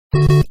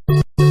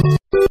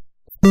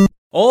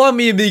Hola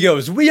mi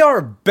amigos, we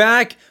are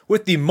back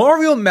with the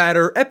Mario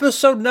Matter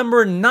episode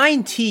number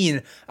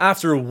 19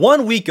 after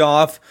 1 week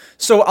off.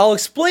 So I'll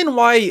explain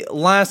why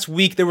last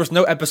week there was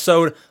no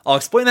episode. I'll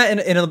explain that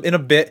in a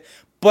bit.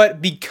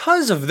 But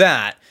because of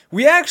that,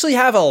 we actually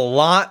have a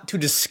lot to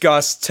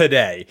discuss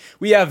today.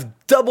 We have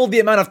double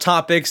the amount of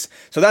topics,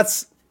 so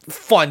that's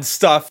fun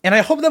stuff. And I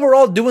hope that we're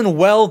all doing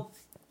well.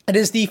 It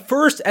is the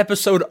first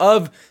episode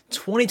of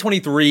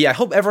 2023. I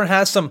hope everyone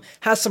has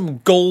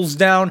some goals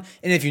down.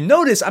 And if you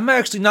notice, I'm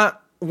actually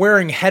not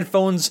wearing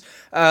headphones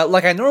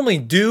like I normally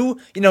do.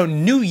 You know,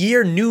 new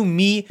year, new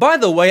me. By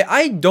the way,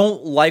 I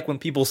don't like when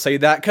people say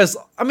that because,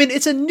 I mean,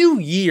 it's a new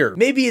year.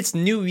 Maybe it's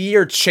new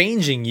year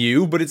changing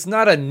you, but it's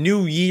not a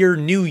new year,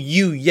 new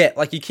you yet.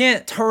 Like, you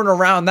can't turn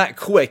around that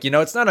quick, you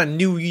know? It's not a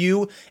new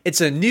you. It's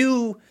a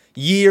new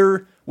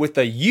year with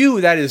a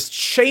you that is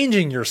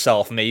changing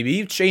yourself,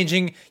 maybe.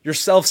 Changing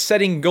yourself,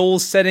 setting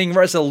goals, setting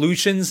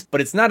resolutions,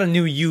 but it's not a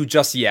new you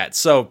just yet.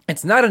 So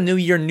it's not a new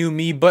year, new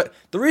me, but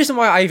the reason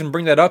why I even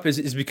bring that up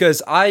is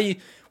because I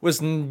was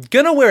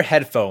gonna wear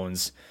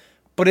headphones,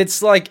 but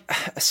it's like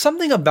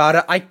something about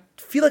it, I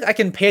feel like I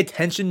can pay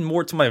attention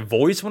more to my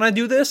voice when I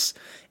do this,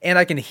 and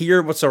I can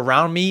hear what's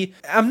around me.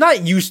 I'm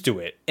not used to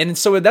it, and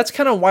so that's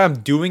kind of why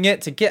I'm doing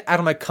it, to get out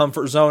of my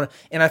comfort zone,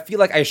 and I feel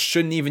like I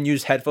shouldn't even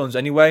use headphones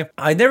anyway.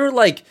 I never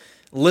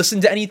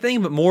listen to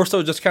anything, but more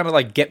so just kind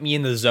of get me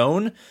in the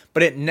zone,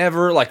 but it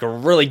never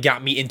really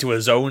got me into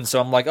a zone, so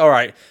I'm like, all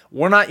right,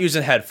 we're not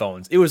using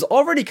headphones. It was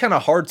already kind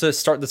of hard to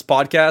start this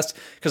podcast,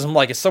 because I'm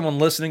like, is someone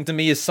listening to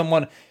me? Is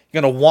someone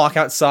gonna walk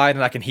outside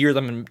and I can hear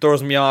them and it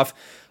throws me off?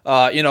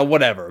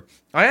 Whatever.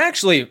 I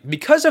actually,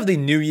 because of the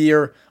new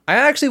year, I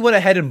actually went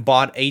ahead and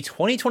bought a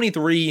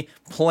 2023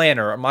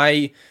 planner.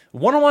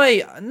 One of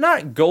my,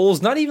 not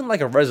goals, not even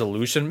like a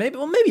resolution, maybe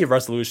a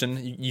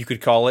resolution, you could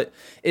call it,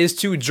 is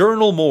to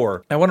journal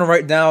more. I want to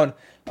write down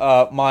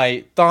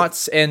my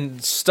thoughts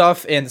and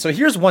stuff, and so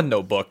here's one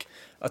notebook.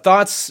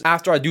 Thoughts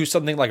after I do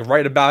something,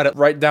 write about it,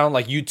 write down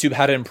YouTube,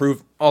 how to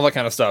improve, all that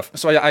kind of stuff.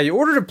 So I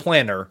ordered a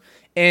planner,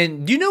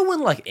 and do you know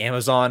when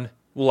Amazon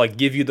will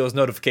give you those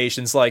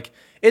notifications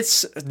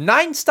it's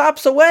 9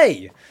 stops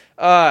away?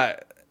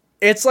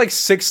 It's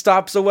 6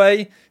 stops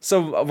away,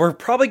 so we're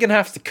probably gonna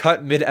have to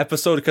cut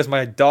mid-episode because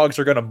my dogs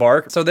are gonna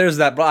bark. So there's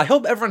that, but I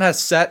hope everyone has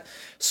set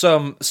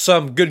some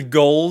good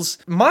goals.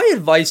 My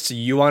advice to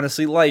you,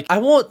 honestly, I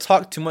won't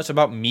talk too much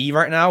about me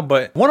right now,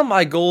 but one of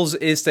my goals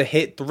is to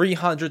hit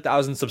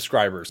 300,000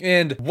 subscribers.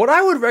 And what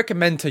I would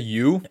recommend to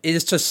you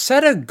is to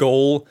set a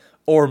goal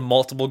or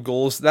multiple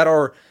goals that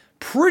are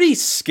pretty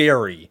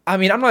scary. I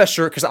mean, I'm not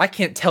sure because I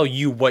can't tell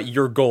you what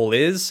your goal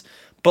is,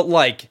 but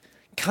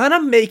kind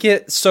of make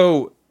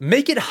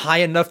it high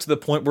enough to the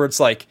point where it's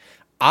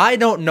I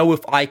don't know if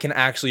I can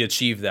actually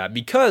achieve that,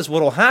 because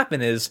what'll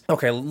happen is,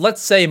 okay,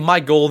 let's say my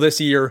goal this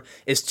year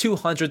is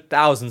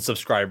 200,000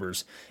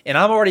 subscribers, and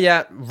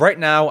right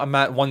now I'm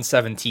at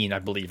 117, I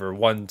believe, or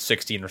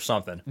 116 or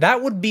something.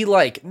 That would be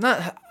I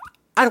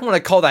don't want to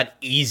call that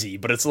easy,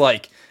 but it's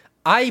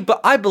I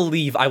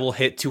believe I will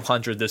hit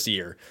 200 this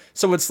year.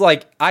 So it's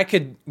I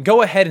could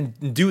go ahead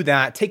and do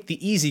that, take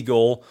the easy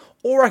goal,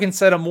 or I can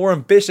set a more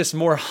ambitious,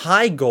 more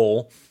high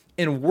goal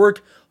and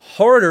work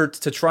harder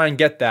to try and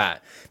get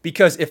that.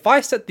 Because if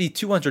I set the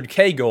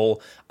 200K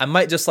goal, I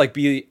might just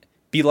be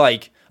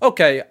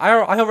okay, I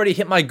already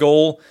hit my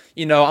goal,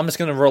 I'm just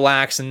going to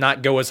relax and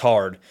not go as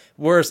hard.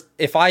 Whereas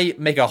if I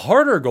make a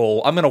harder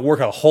goal, I'm going to work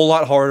a whole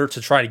lot harder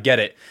to try to get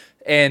it.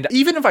 And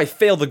even if I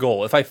fail the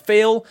goal,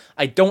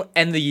 I don't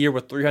end the year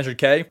with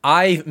 300K,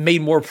 I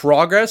made more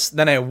progress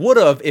than I would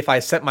have if I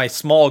set my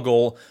small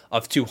goal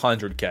of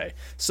 200K.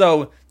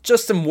 So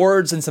just some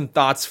words and some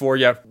thoughts for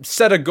you.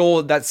 Set a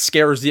goal that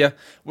scares you,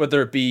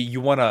 whether it be you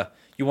want to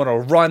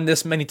run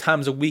this many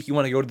times a week, you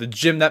want to go to the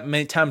gym that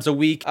many times a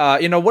week,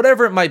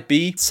 whatever it might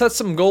be. Set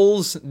some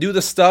goals, do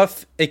the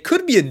stuff. It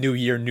could be a new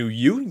year, new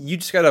you. You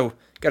just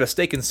gotta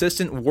stay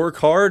consistent, work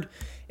hard,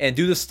 and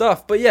do the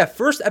stuff. But yeah,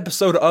 first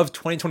episode of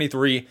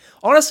 2023.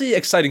 Honestly,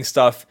 exciting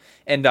stuff,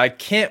 and I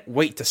can't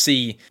wait to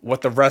see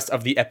what the rest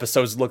of the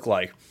episodes look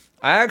like.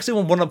 I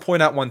actually want to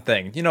point out one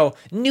thing.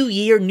 New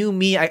year, new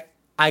me.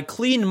 I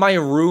cleaned my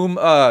room.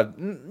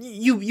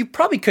 You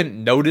probably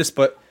couldn't notice,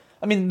 but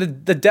I mean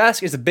the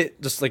desk is a bit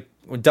just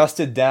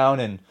dusted down,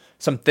 and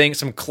some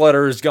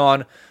clutter is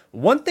gone.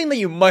 One thing that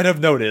you might have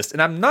noticed,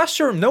 and I'm not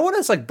sure, no one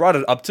has brought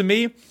it up to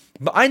me,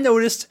 but I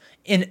noticed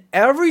in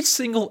every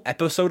single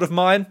episode of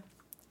mine,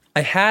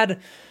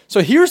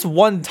 so here's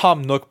one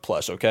Tom Nook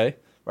plush, okay?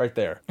 Right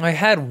there. I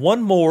had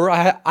one more.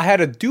 I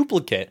had a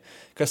duplicate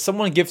because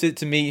someone gifted it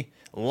to me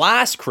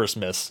last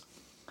Christmas,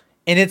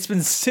 and it's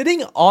been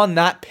sitting on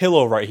that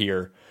pillow right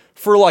here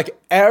for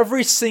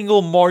every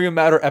single Mario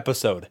Matter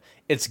episode.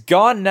 It's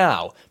gone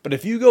now, but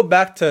if you go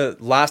back to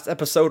last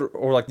episode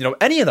or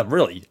any of them,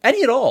 really,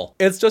 any at all,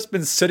 it's just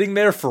been sitting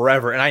there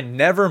forever, and I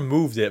never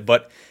moved it,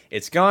 but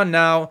it's gone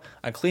now.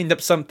 I cleaned up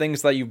some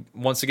things that you,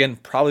 once again,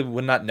 probably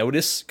would not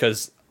notice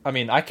because I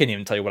mean, I can't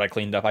even tell you what I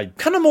cleaned up. I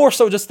kind of more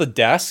so just the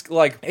desk.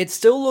 It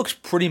still looks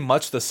pretty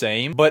much the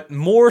same, but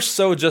more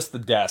so just the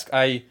desk.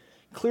 I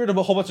cleared up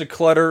a whole bunch of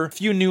clutter, a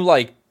few new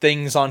like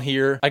things on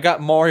here. I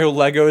got Mario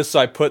Legos, so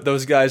I put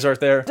those guys right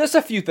there. Just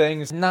a few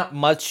things, not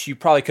much, you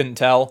probably couldn't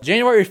tell.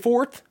 January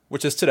 4th,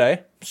 which is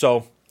today,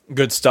 so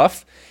good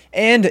stuff.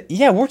 And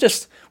yeah, we're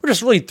just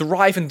really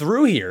thriving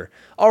through here.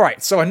 All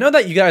right, so I know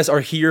that you guys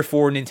are here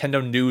for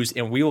Nintendo news,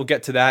 and we will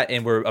get to that,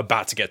 and we're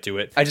about to get to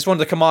it. I just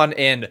wanted to come on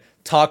and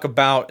talk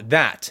about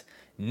that.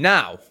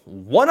 Now,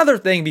 one other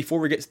thing before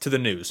we get to the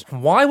news.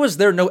 Why was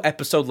there no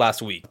episode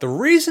last week? The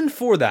reason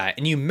for that,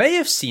 and you may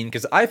have seen,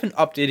 because I've been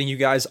updating you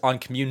guys on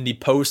community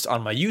posts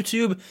on my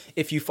YouTube.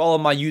 If you follow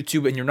my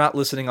YouTube and you're not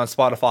listening on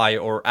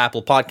Spotify or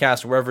Apple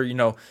Podcasts or wherever,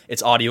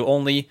 it's audio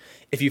only.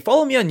 If you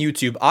follow me on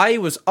YouTube, I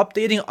was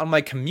updating on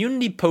my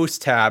community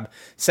post tab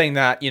saying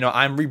that,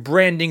 I'm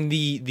rebranding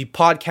the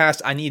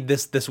podcast. I need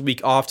this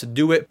week off to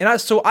do it. And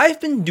so I've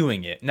been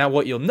doing it. Now,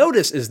 what you'll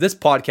notice is this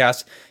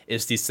podcast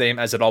is the same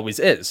as it always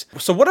is.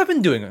 So what I've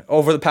been doing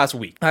over the past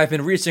week, I've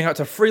been reaching out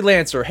to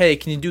freelancer. Hey,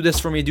 can you do this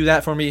for me? Do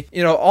that for me?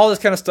 All this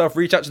kind of stuff.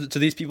 Reach out to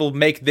these people,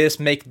 make this,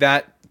 make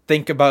that,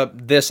 think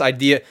about this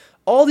idea.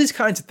 All these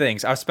kinds of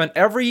things. I've spent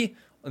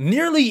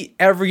nearly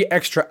every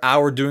extra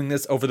hour doing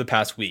this over the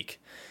past week.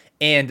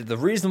 And the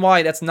reason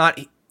why that's not,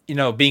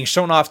 being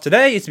shown off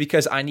today is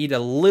because I need a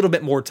little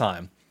bit more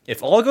time.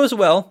 If all goes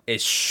well, it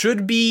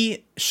should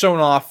be shown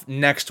off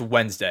next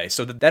Wednesday.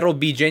 So that'll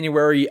be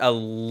January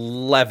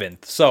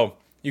 11th. So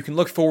you can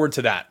look forward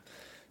to that.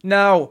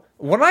 Now,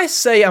 when I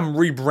say I'm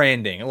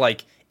rebranding,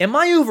 am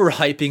I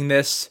overhyping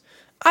this?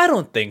 I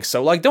don't think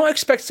so. Don't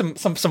expect some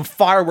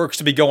fireworks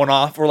to be going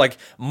off or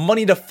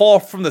money to fall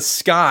from the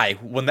sky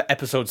when the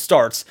episode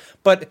starts.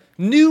 But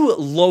new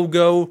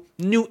logo,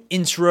 new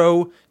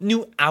intro,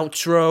 new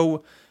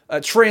outro,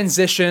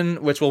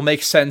 transition, which will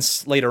make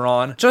sense later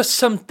on. Just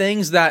some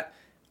things that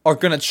are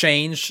gonna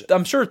change.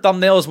 I'm sure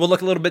thumbnails will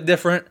look a little bit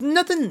different.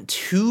 Nothing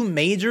too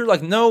major.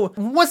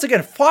 Once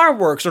again,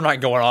 fireworks are not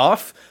going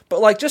off,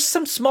 but just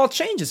some small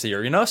changes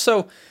here,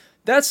 So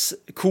that's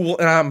cool,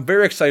 and I'm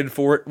very excited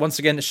for it. Once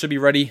again, it should be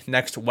ready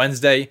next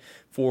Wednesday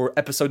for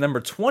episode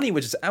number 20,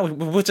 which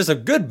is a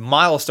good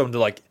milestone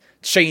to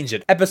change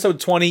it.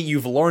 Episode 20,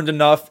 you've learned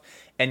enough,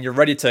 and you're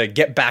ready to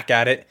get back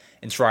at it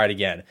and try it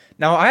again.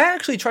 Now, I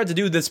actually tried to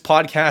do this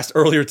podcast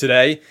earlier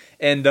today,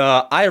 and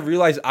I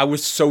realized I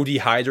was so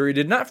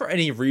dehydrated, not for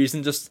any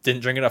reason, just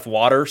didn't drink enough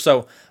water.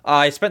 So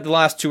I spent the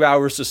last 2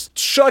 hours just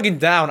chugging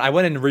down. I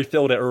went in and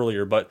refilled it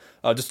earlier, but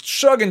just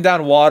chugging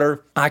down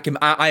water.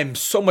 I am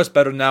so much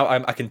better now.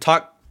 I can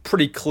talk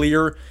pretty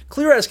clear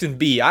as can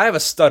be. I have a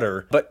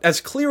stutter, but as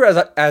clear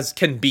as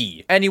can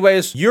be.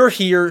 Anyways, you're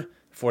here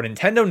for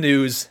Nintendo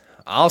news.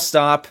 I'll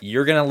stop.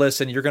 You're going to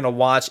listen. You're going to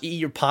watch. Eat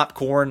your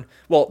popcorn.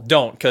 Well,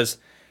 don't, because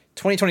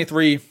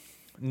 2023,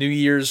 New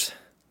Year's.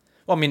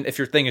 Well, if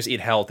your thing is eat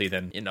healthy,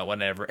 then,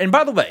 whatever. And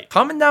by the way,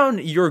 comment down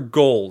your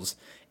goals.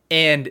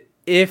 And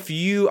if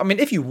you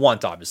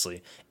want,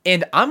 obviously.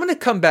 And I'm going to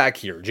come back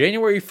here,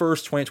 January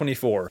 1st,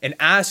 2024, and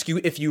ask you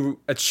if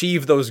you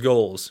achieve those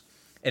goals.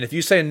 And if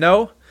you say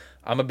no,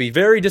 I'm gonna be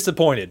very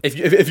disappointed.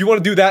 If you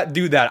want to do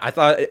that. I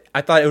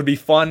thought it would be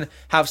fun.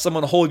 Have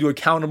someone hold you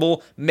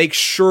accountable. Make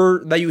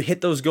sure that you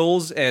hit those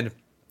goals. And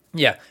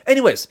yeah.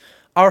 Anyways,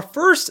 our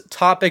first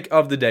topic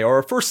of the day, or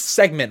our first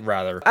segment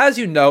rather. As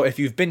you know, if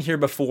you've been here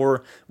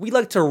before, we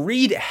like to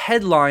read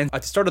headlines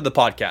at the start of the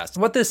podcast.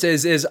 What this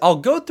is I'll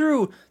go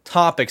through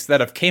topics that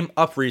have came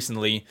up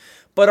recently,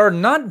 but are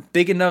not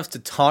big enough to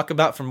talk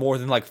about for more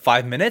than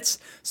 5 minutes.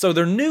 So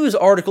they're news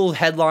articles,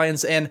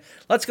 headlines, and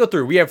let's go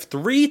through. We have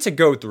 3 to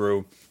go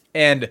through,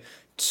 and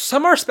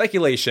some are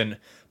speculation,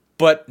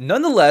 but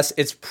nonetheless,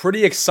 it's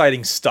pretty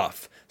exciting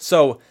stuff.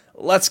 So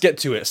let's get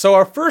to it. So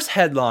our first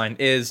headline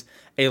is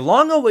a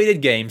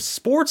long-awaited game,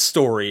 Sports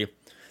Story,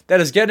 that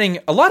is getting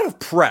a lot of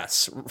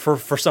press for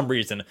some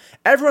reason.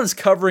 Everyone's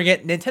covering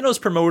it. Nintendo's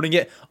promoting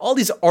it. All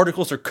these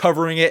articles are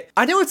covering it.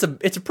 I know it's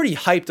a pretty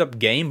hyped up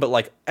game,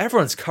 but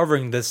everyone's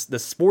covering this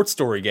Sports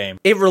Story game.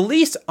 It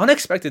released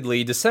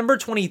unexpectedly December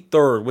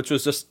 23rd, which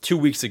was just 2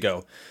 weeks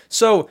ago.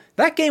 So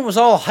that game was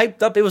all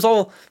hyped up. It was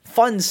all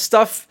fun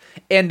stuff.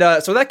 And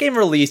so that game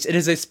released. It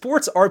is a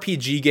sports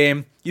RPG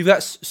game. You've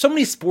got so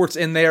many sports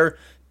in there.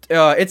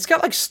 It's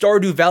got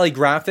Stardew Valley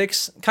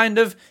graphics, kind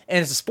of,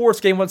 and it's a sports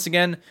game once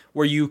again,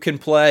 where you can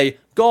play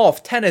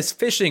golf, tennis,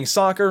 fishing,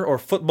 soccer, or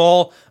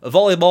football,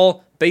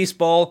 volleyball,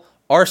 baseball,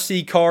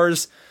 RC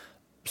cars.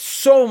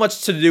 So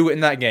much to do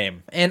in that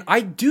game. And I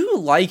do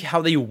like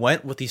how they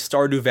went with the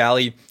Stardew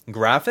Valley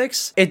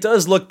graphics. It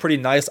does look pretty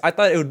nice. I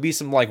thought it would be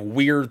some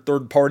weird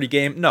third-party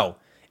game. No,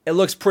 it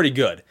looks pretty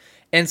good.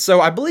 And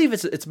so I believe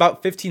it's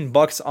about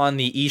 $15 on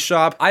the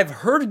eShop. I've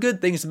heard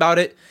good things about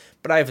it,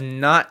 but I have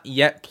not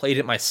yet played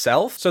it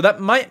myself. So that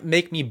might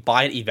make me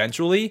buy it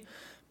eventually,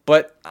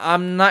 but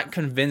I'm not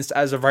convinced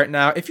as of right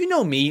now. If you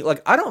know me,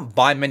 I don't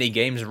buy many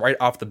games right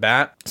off the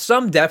bat.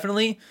 Some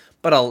definitely,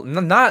 but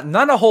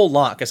not a whole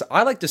lot, because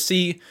I like to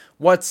see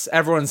what's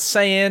everyone's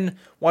saying,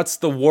 what's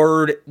the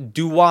word,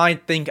 do I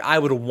think I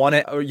would want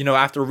it, or,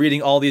 after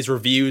reading all these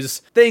reviews,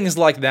 things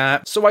like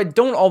that. So I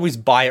don't always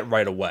buy it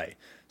right away.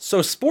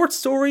 So Sports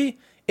Story,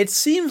 it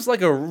seems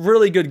like a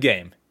really good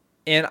game.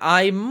 and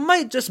I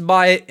might just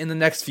buy it in the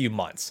next few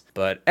months.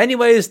 But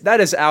anyways,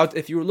 that is out.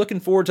 If you were looking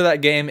forward to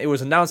that game, it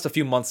was announced a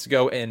few months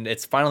ago, and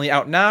it's finally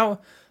out now.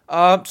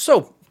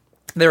 So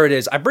there it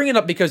is. I bring it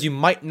up because you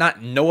might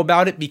not know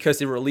about it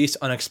because it released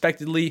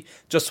unexpectedly.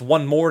 Just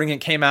one morning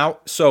it came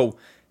out. So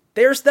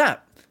there's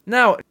that.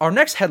 Now, our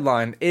next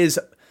headline is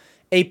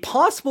a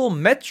possible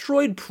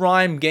Metroid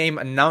Prime game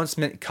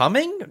announcement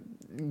coming.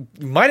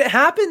 Might it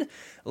happen?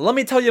 Let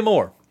me tell you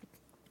more.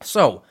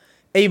 So,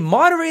 a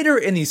moderator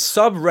in the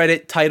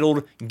subreddit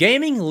titled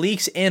Gaming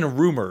Leaks and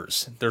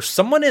Rumors. There's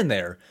someone in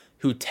there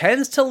who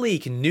tends to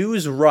leak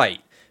news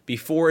right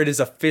before it is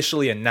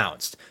officially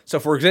announced. So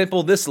for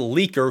example, this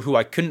leaker, who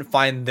I couldn't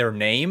find their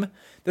name,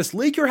 this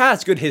leaker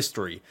has good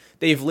history.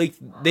 They've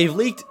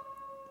leaked.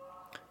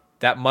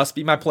 That must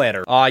be my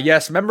planner.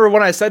 Yes, remember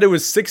when I said it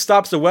was 6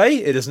 stops away?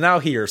 It is now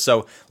here,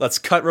 so let's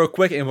cut real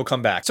quick and we'll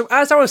come back. So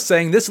as I was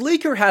saying, this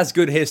leaker has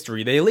good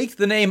history. They leaked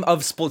the name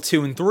of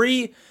Splatoon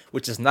 3,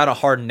 which is not a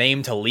hard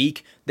name to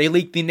leak. They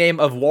leaked the name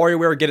of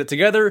WarioWare Get It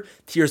Together,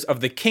 Tears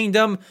of the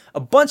Kingdom, a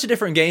bunch of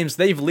different games.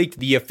 They've leaked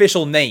the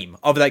official name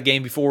of that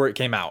game before it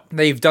came out.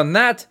 They've done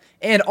that,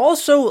 and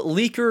also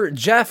leaker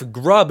Jeff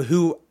Grubb,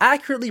 who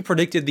accurately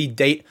predicted the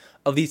date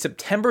of the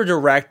September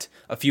Direct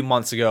a few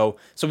months ago,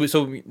 so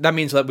that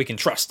means that we can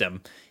trust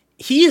him.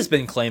 He has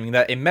been claiming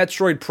that a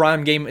Metroid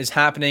Prime game is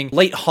happening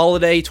late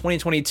holiday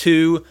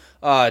 2022,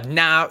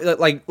 now,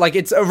 like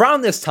it's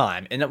around this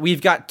time, and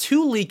we've got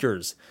 2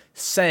 leakers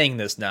saying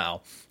this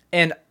now,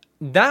 and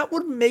that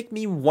would make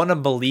me want to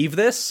believe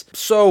this.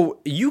 So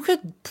you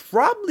could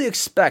probably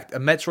expect a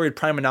Metroid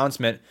Prime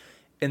announcement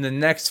in the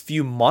next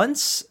few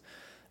months.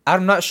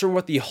 I'm not sure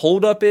what the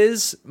holdup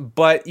is,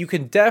 but you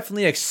can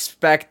definitely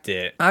expect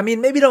it. I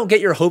mean, maybe don't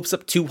get your hopes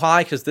up too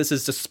high because this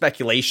is just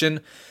speculation,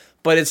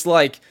 but it's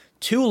like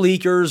 2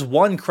 leakers,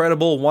 1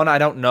 credible, 1 I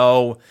don't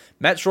know,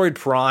 Metroid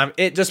Prime.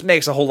 It just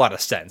makes a whole lot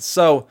of sense.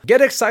 So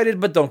get excited,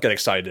 but don't get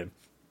excited.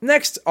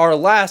 Next, our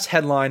last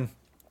headline,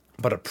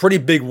 but a pretty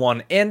big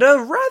one and a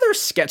rather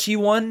sketchy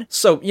one.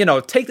 So,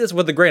 take this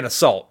with a grain of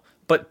salt.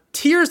 But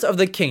Tears of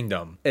the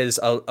Kingdom is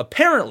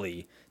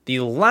apparently the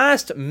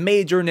last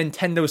major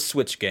Nintendo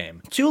Switch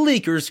game. 2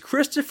 leakers,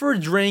 Christopher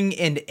Dring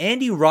and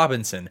Andy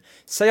Robinson,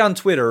 say on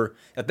Twitter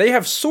that they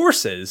have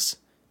sources.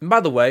 And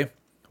by the way,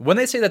 when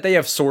they say that they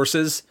have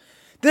sources,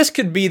 this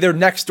could be their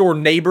next door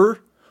neighbor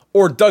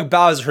or Doug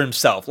Bowser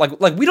himself. Like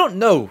we don't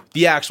know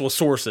the actual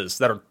sources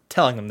that are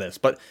telling them this.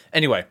 But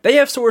anyway, they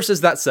have sources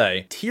that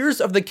say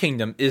Tears of the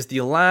Kingdom is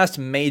the last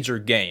major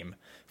game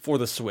for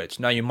the Switch.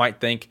 Now you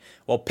might think,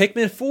 well,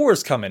 Pikmin 4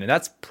 is coming, and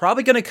that's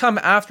probably going to come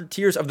after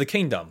Tears of the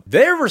Kingdom.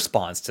 Their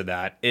response to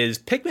that is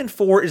Pikmin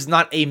 4 is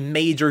not a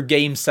major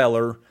game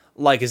seller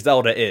like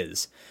Zelda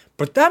is.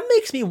 But that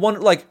makes me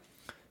wonder,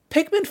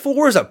 Pikmin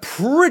 4 is a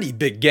pretty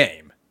big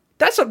game.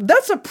 That's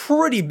a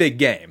pretty big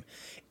game.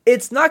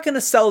 It's not going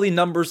to sell the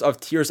numbers of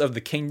Tears of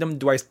the Kingdom.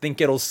 Do I think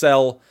it'll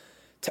sell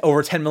to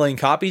over 10 million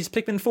copies,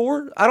 Pikmin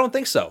 4? I don't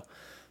think so.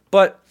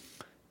 But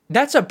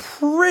that's a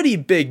pretty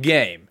big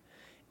game.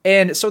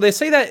 And so they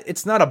say that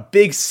it's not a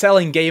big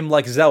selling game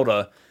like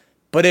Zelda,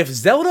 but if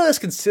Zelda is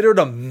considered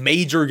a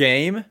major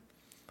game,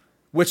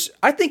 which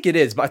I think it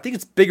is, but I think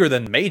it's bigger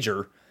than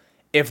major,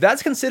 if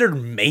that's considered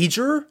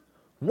major,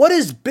 what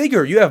is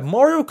bigger? You have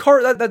Mario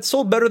Kart that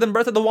sold better than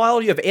Breath of the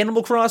Wild, you have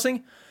Animal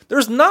Crossing.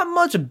 There's not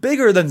much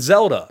bigger than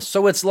Zelda.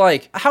 So it's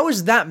like, how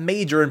is that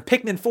major and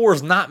Pikmin 4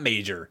 is not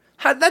major?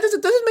 That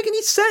doesn't make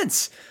any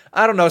sense.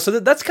 I don't know. So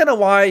that's kind of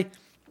why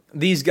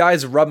these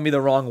guys rub me the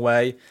wrong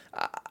way.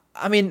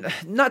 I mean,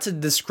 not to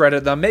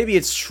discredit them, maybe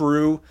it's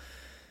true,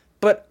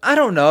 but I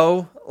don't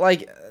know,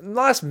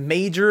 last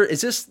major,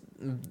 is this,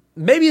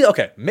 maybe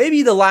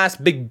the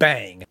last big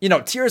bang,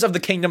 Tears of the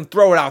Kingdom,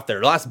 throw it out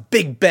there, last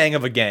big bang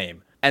of a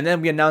game, and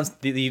then we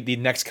announced the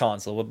next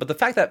console, but the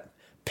fact that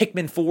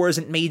Pikmin 4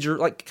 isn't major,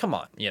 come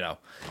on,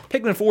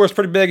 Pikmin 4 is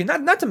pretty big,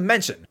 not to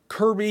mention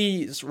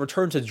Kirby's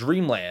Return to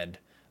Dreamland.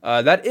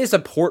 That is a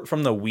port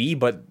from the Wii,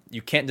 but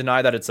you can't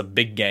deny that it's a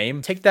big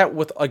game. Take that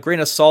with a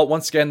grain of salt.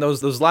 Once again,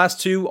 those last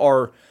 2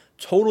 are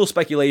total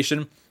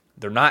speculation.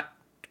 They're not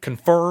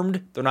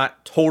confirmed. They're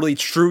not totally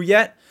true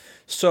yet.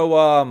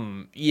 So,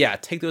 yeah,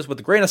 take those with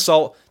a grain of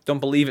salt. Don't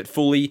believe it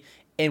fully.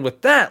 And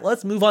with that,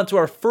 let's move on to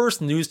our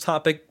first news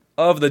topic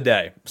of the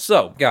day.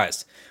 So,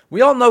 guys,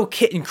 we all know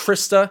Kit and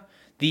Krista,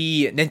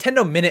 the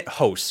Nintendo Minute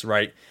hosts,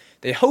 right?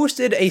 They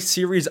hosted a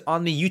series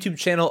on the YouTube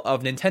channel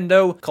of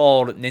Nintendo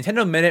called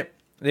Nintendo Minute.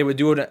 They would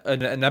do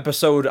an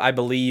episode, I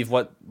believe,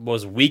 what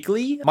was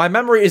weekly? My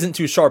memory isn't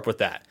too sharp with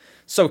that.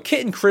 So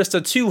Kit and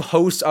Krista, 2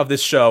 hosts of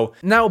this show.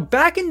 Now,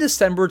 back in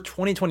December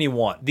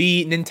 2021,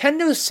 the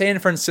Nintendo San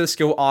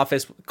Francisco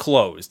office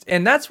closed,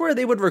 and that's where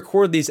they would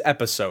record these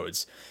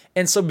episodes.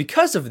 And so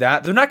because of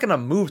that, they're not going to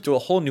move to a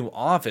whole new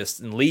office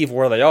and leave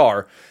where they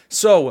are.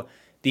 So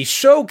the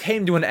show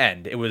came to an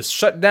end. It was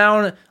shut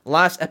down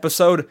last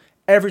episode.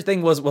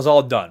 Everything was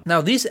all done.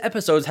 Now, these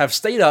episodes have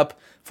stayed up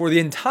for the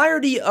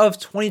entirety of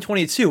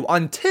 2022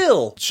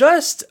 until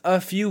just a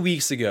few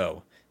weeks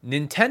ago.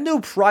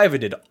 Nintendo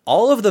privated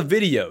all of the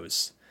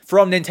videos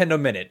from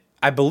Nintendo Minute.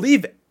 I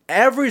believe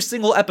every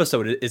single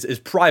episode is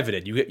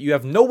privated. You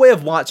have no way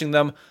of watching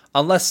them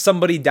unless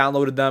somebody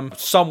downloaded them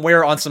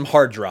somewhere on some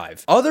hard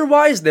drive.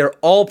 Otherwise, they're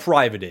all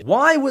privated.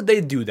 Why would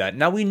they do that?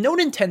 Now, we know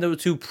Nintendo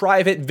to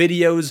private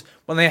videos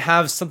when they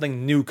have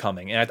something new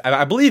coming. And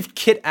I believe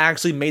Kit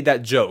actually made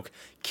that joke.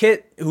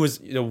 Kit, who was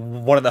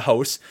one of the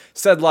hosts,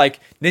 said like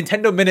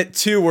Nintendo Minute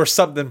 2 or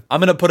something. I'm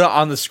going to put it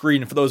on the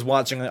screen for those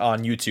watching on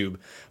YouTube.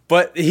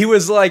 But he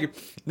was like,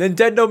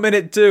 Nintendo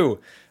Minute 2.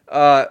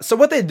 So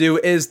what they do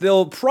is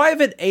they'll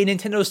private a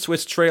Nintendo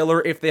Switch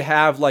trailer if they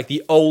have like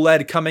the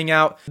OLED coming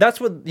out. That's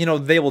what,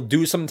 they will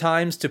do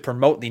sometimes to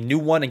promote the new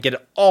one and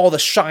get all the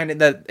shine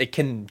that it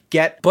can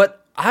get.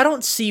 But I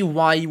don't see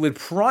why you would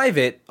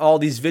private all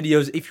these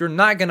videos if you're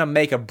not going to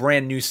make a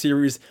brand new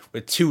series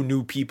with 2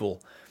 new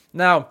people.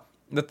 Now,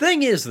 the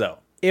thing is though,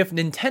 if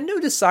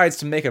Nintendo decides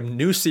to make a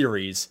new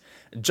series,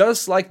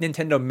 just like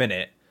Nintendo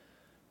Minute,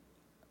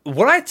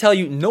 when I tell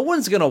you, no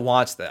one's going to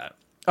watch that.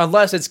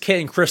 Unless it's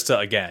Kit and Krista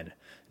again.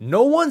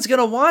 No one's going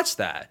to watch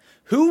that.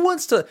 Who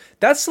wants to...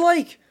 That's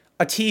like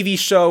a TV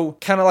show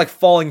kind of like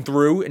falling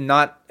through and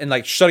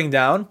like shutting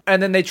down. And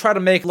then they try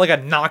to make like a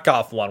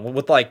knockoff one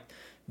with like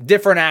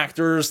different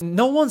actors.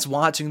 No one's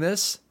watching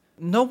this.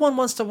 No one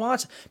wants to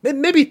watch.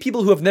 Maybe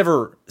people who have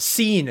never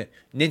seen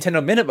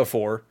Nintendo Minute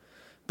before.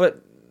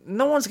 But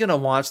no one's going to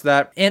watch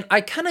that. And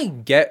I kind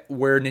of get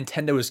where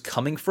Nintendo is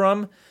coming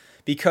from.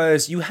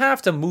 Because you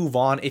have to move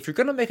on. If you're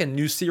going to make a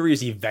new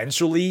series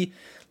eventually,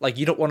 like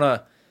you don't want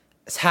to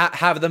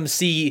have them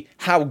see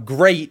how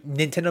great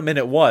Nintendo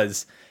Minute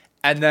was,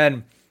 and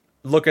then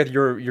look at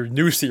your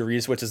new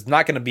series, which is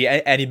not going to be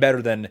any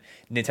better than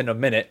Nintendo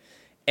Minute,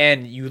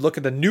 and you look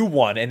at the new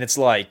one, and it's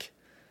like,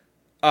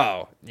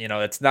 oh,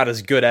 it's not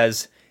as good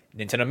as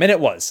Nintendo Minute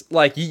was.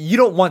 Like, you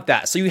don't want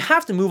that. So you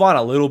have to move on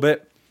a little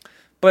bit.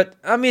 But,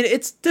 I mean,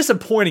 it's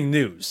disappointing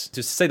news,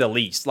 to say the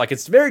least. Like,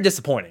 it's very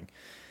disappointing.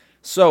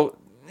 So,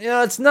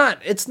 it's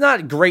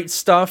not great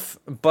stuff,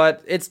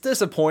 but it's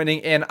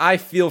disappointing, and I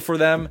feel for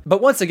them.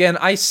 But once again,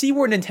 I see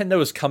where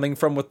Nintendo is coming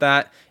from with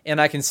that, and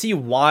I can see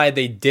why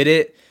they did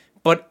it,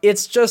 but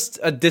it's just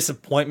a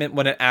disappointment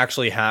when it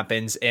actually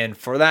happens, and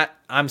for that,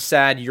 I'm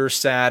sad, you're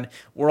sad,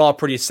 we're all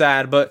pretty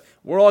sad, but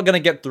we're all gonna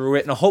get through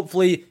it, and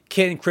hopefully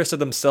Kit and Krista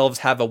themselves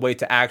have a way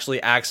to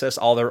actually access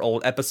all their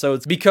old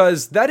episodes,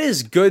 because that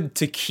is good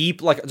to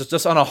keep, like,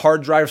 just on a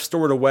hard drive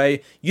stored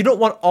away. You don't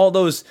want all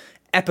those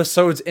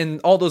episodes and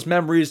all those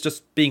memories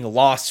just being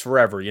lost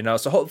forever,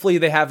 So hopefully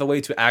they have a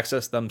way to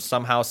access them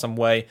somehow, some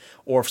way,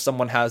 or if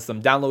someone has them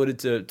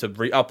downloaded to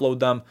re-upload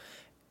them,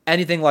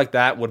 anything like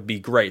that would be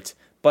great.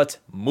 But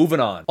moving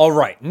on. All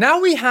right, now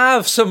we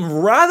have some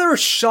rather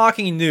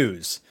shocking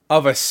news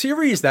of a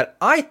series that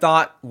I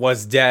thought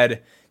was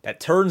dead that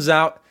turns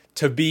out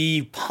to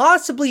be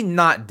possibly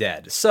not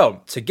dead.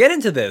 So to get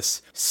into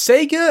this,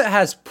 Sega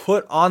has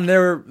put on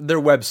their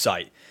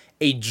website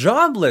a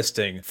job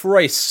listing for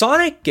a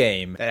Sonic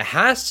game that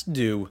has to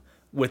do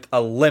with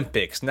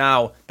Olympics.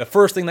 Now, the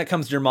first thing that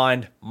comes to your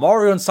mind,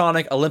 Mario and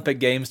Sonic Olympic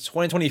Games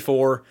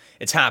 2024,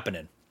 it's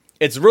happening.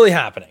 It's really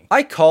happening.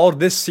 I called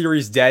this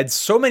series dead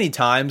so many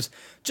times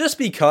just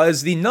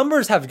because the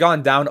numbers have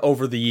gone down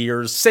over the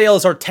years,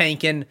 sales are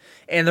tanking,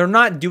 and they're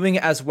not doing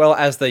as well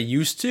as they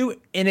used to,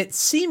 and it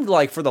seemed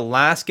like for the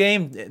last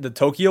game, the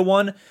Tokyo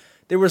one,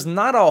 there was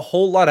not a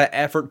whole lot of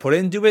effort put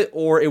into it,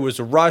 or it was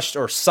rushed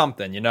or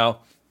something,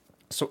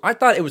 So I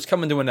thought it was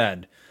coming to an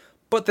end.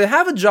 But they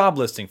have a job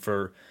listing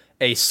for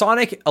a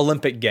Sonic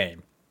Olympic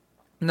game.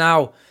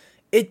 Now,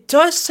 it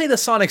does say the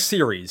Sonic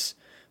series,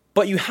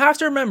 but you have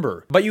to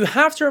remember,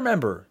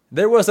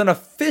 there was an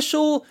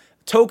official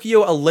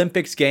Tokyo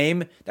Olympics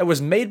game that was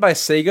made by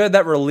Sega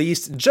that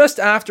released just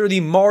after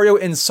the Mario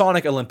and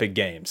Sonic Olympic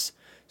games.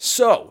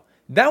 So,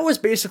 that was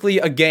basically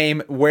a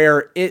game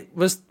where it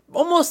was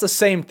almost the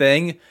same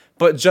thing,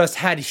 but just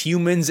had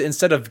humans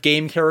instead of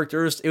game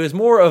characters. It was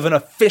more of an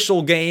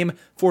official game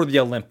for the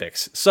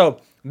Olympics.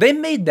 So they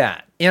made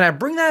that. And I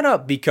bring that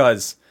up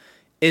because,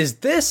 is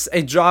this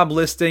a job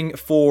listing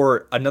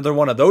for another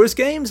one of those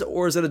games,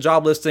 or is it a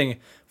job listing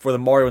for the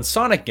Mario and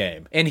Sonic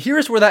game? And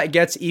here's where that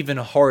gets even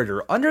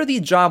harder. Under the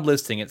job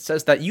listing, it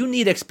says that you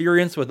need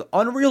experience with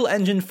Unreal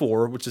Engine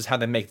 4, which is how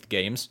they make the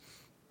games,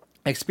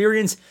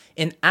 experience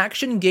in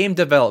action game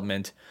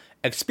development,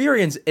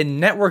 experience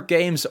in network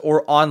games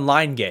or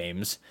online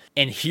games,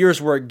 and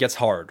here's where it gets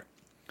hard.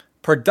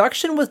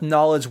 Production with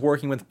knowledge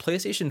working with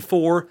PlayStation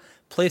 4,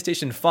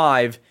 PlayStation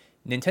 5,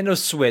 Nintendo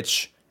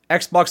Switch,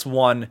 Xbox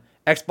One,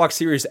 Xbox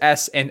Series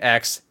S and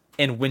X,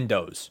 and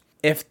Windows.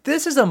 If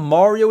this is a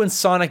Mario and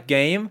Sonic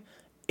game,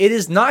 it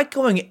is not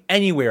going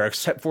anywhere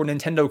except for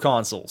Nintendo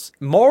consoles.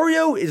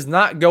 Mario is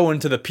not going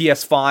to the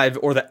PS5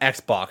 or the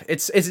Xbox.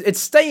 It's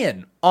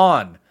staying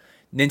on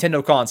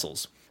Nintendo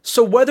consoles.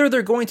 So whether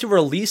they're going to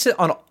release it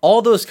on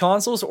all those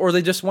consoles or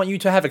they just want you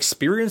to have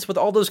experience with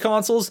all those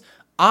consoles,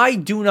 I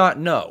do not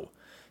know.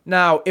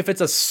 Now, if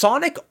it's a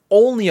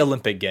Sonic-only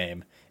Olympic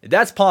game,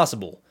 that's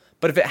possible.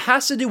 But if it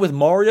has to do with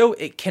Mario,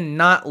 it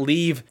cannot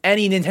leave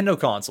any Nintendo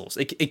consoles.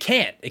 It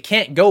can't. It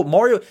can't go.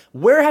 Mario,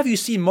 where have you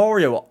seen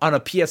Mario on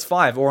a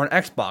PS5 or an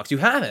Xbox? You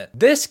haven't.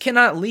 This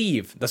cannot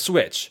leave the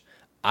Switch.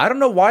 I don't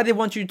know why they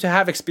want you to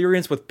have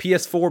experience with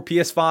PS4,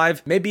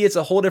 PS5. Maybe it's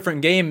a whole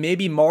different game.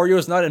 Maybe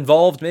Mario's not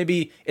involved.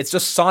 Maybe it's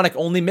just Sonic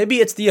only.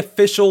 Maybe it's the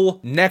official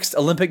next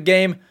Olympic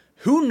game.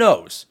 Who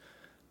knows?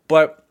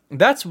 But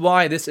that's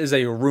why this is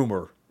a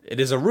rumor. It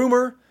is a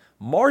rumor.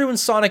 Mario and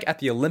Sonic at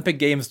the Olympic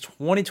Games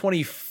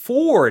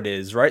 2024 it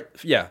is, right?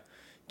 Yeah,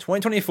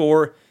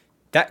 2024.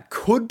 That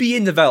could be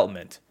in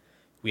development.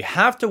 We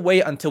have to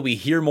wait until we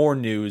hear more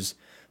news.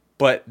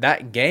 But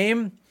that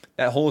game,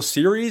 that whole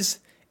series,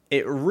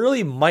 it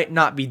really might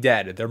not be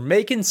dead. They're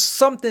making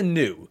something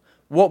new.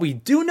 What we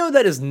do know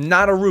that is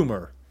not a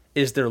rumor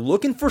is they're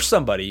looking for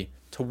somebody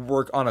to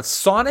work on a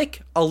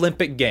Sonic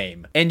Olympic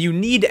game. And you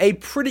need a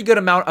pretty good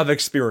amount of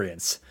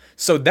experience.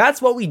 So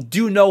that's what we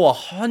do know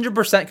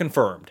 100%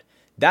 confirmed.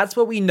 That's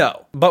what we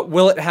know. But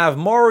will it have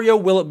Mario?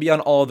 Will it be on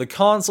all the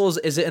consoles?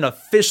 Is it an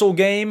official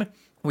game?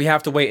 We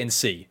have to wait and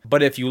see.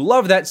 But if you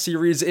love that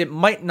series, it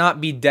might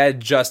not be dead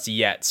just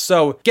yet.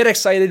 So get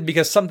excited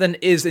because something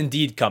is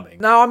indeed coming.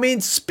 Now, I mean,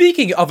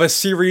 speaking of a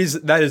series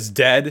that is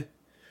dead,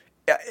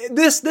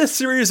 this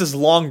series is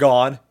long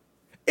gone.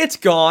 It's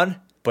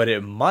gone. But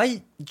it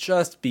might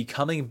just be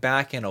coming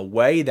back in a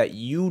way that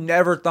you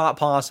never thought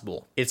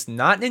possible. It's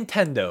not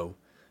Nintendo.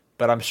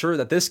 But I'm sure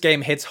that this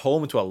game hits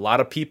home to a lot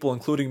of people,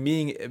 including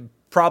me,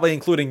 probably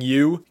including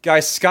you.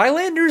 Guys,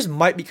 Skylanders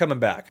might be coming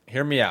back.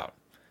 Hear me out.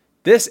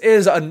 This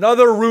is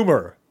another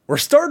rumor. We're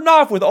starting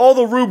off with all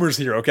the rumors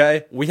here,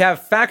 okay? We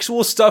have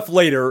factual stuff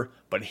later,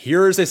 but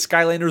here is a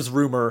Skylanders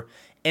rumor.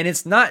 And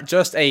it's not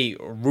just a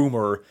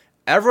rumor.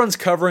 Everyone's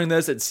covering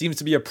this. It seems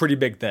to be a pretty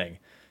big thing.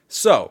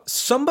 So,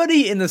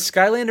 somebody in the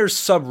Skylanders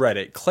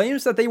subreddit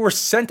claims that they were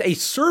sent a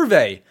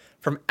survey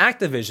from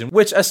Activision,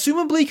 which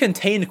assumably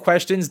contained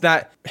questions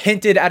that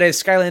hinted at a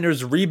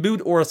Skylanders reboot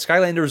or a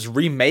Skylanders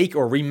remake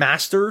or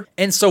remaster.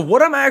 And so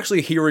what I'm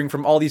actually hearing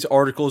from all these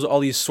articles, all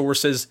these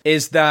sources,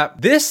 is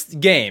that this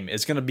game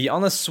is going to be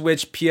on the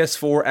Switch,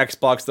 PS4,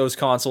 Xbox, those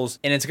consoles,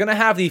 and it's going to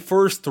have the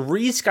first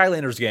 3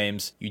 Skylanders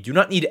games. You do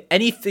not need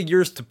any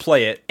figures to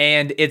play it,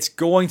 and it's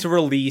going to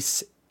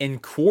release in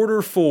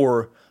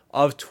Q4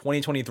 of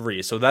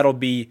 2023. So that'll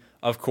be,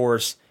 of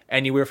course,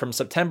 anywhere from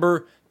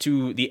September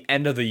to the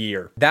end of the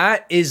year.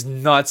 That is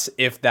nuts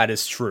if that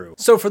is true.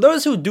 So for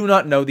those who do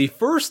not know, the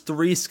first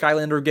 3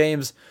 Skylander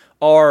games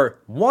are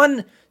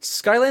 1,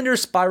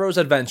 Skylanders Spyro's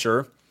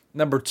Adventure,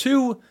 number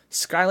 2,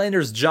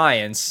 Skylanders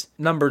Giants,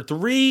 number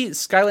 3,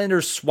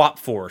 Skylanders Swap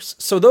Force.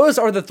 So those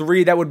are the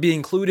 3 that would be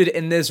included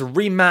in this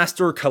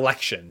remaster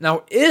collection.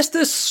 Now, is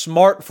this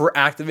smart for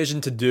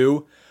Activision to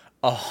do?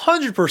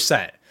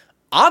 100%.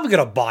 I'm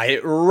gonna buy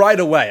it right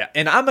away,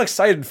 and I'm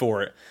excited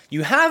for it.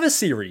 You have a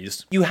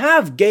series, you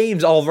have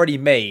games already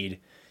made,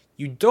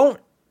 you don't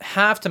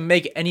have to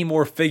make any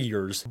more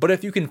figures, but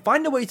if you can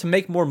find a way to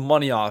make more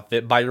money off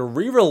it by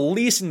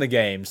re-releasing the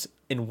games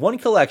in one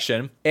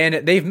collection, and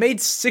they've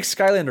made 6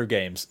 Skylander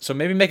games, so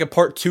maybe make a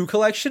part 2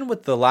 collection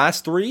with the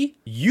last 3,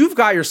 you've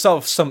got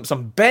yourself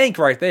some bank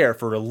right there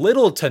for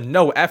little to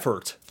no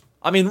effort.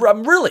 I mean,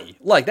 really,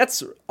 like,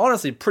 that's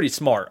honestly pretty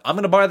smart. I'm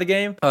going to buy the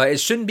game. It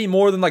shouldn't be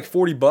more than like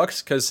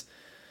 $40 because,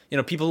 you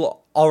know,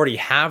 people already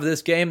have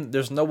this game.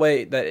 There's no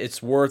way that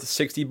it's worth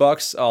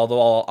 $60,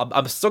 although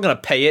I'm still going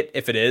to pay it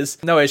if it is.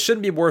 No, it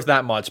shouldn't be worth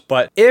that much.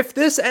 But if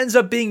this ends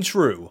up being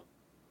true,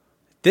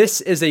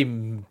 this is a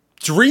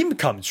dream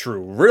come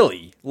true,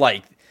 really.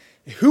 Like,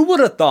 who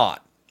would have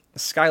thought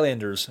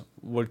Skylanders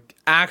would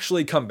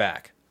actually come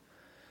back?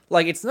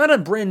 Like, it's not a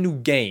brand new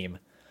game.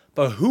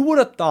 But who would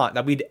have thought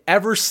that we'd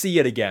ever see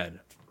it again?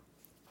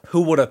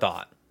 Who would have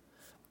thought?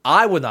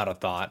 I would not have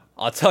thought.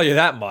 I'll tell you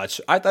that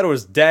much. I thought it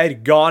was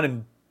dead, gone,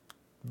 and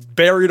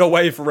buried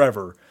away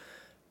forever.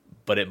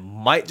 But it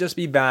might just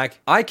be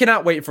back. I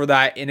cannot wait for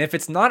that. And if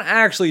it's not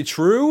actually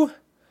true,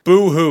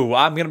 boo-hoo.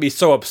 I'm going to be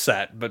so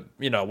upset. But,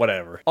 you know,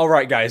 whatever. All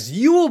right, guys.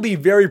 You will be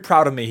very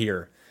proud of me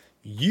here.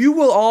 You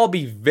will all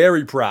be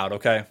very proud,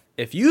 okay?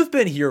 If you've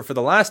been here for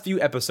the last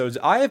few episodes,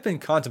 I have been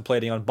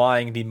contemplating on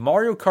buying the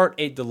Mario Kart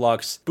 8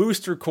 Deluxe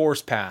Booster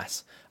Course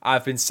Pass.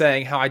 I've been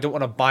saying how I don't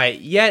want to buy it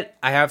yet.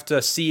 I have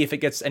to see if it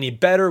gets any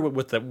better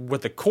with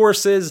the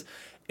courses.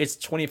 It's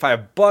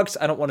 $25.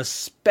 I don't want to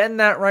spend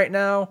that right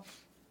now.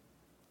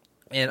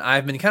 And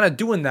I've been kind of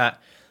doing that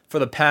for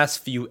the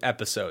past few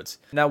episodes.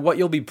 Now, what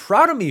you'll be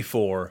proud of me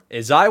for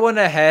is I went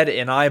ahead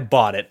and I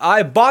bought it.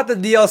 I bought the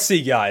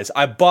DLC, guys.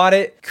 I bought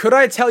it. Could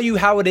I tell you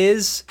how it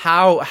is?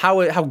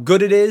 How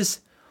good it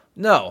is?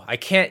 No, I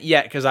can't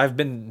yet because I've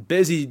been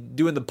busy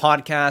doing the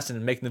podcast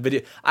and making the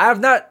video. I have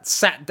not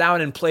sat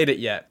down and played it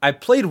yet. I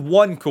played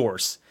one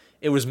course.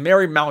 It was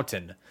Merry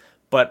Mountain.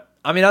 But,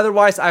 I mean,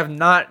 otherwise, I've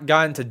not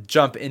gotten to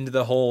jump into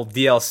the whole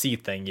DLC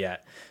thing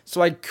yet.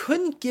 So I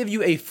couldn't give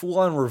you a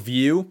full-on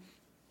review.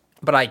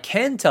 But I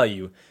can tell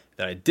you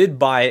that I did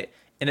buy it,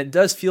 and it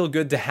does feel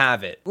good to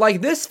have it.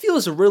 Like, this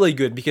feels really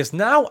good because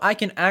now I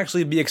can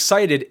actually be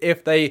excited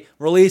if they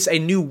release a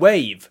new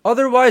wave.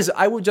 Otherwise,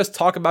 I would just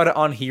talk about it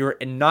on here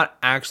and not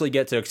actually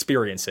get to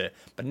experience it.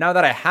 But now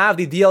that I have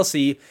the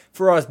DLC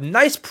for a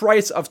nice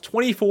price of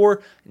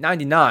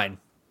 $24.99,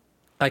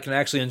 I can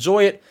actually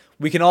enjoy it.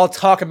 We can all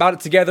talk about it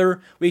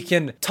together. We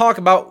can talk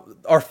about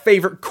our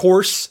favorite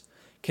course.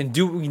 We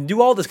can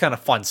do all this kind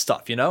of fun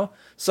stuff, you know?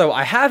 So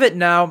I have it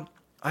now.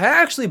 I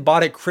actually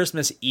bought it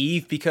Christmas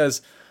Eve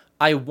because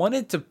I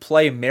wanted to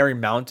play Merry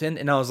Mountain,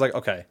 and I was like,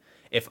 okay,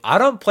 if I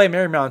don't play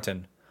Merry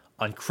Mountain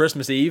on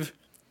Christmas Eve,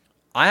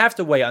 I have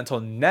to wait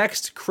until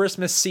next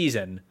Christmas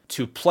season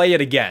to play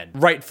it again,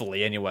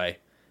 rightfully anyway.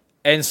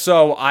 And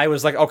so I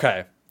was like,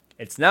 okay,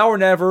 it's now or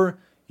never.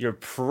 You're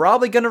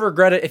probably going to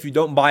regret it if you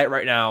don't buy it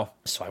right now.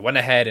 So I went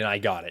ahead and I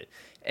got it.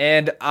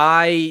 And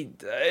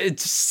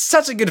it's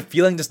such a good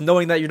feeling just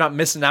knowing that you're not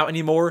missing out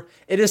anymore.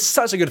 It is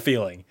such a good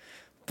feeling.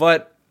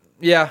 But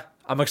yeah,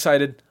 I'm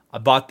excited. I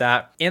bought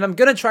that. And I'm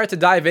going to try to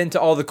dive into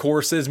all the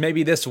courses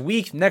maybe this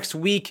week, next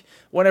week,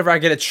 whenever I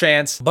get a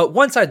chance. But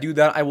once I do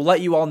that, I will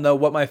let you all know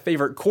what my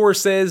favorite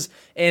course is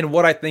and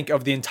what I think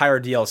of the entire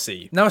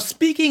DLC. Now,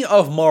 speaking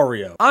of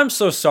Mario, I'm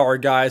so sorry,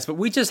 guys, but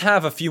we just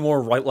have a few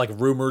more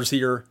rumors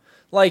here.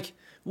 Like,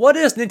 what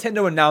has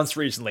Nintendo announced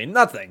recently?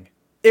 Nothing.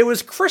 It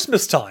was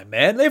Christmas time,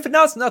 man. They've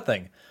announced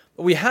nothing.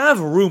 But we have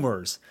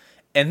rumors.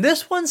 And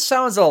this one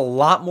sounds a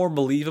lot more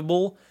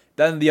believable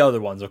than the other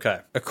ones,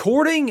 okay?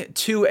 According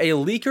to a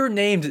leaker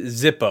named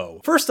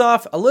Zippo. First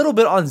off, a little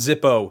bit on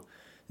Zippo.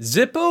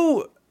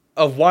 Zippo,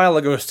 a while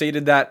ago,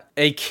 stated that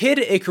a Kid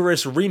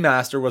Icarus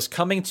remaster was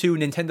coming to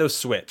Nintendo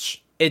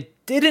Switch.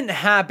 It didn't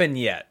happen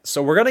yet,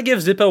 so we're gonna give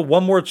Zippo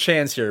one more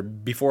chance here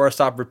before I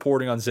stop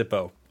reporting on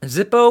Zippo.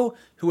 Zippo,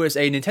 who is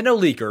a Nintendo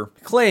leaker,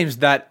 claims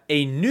that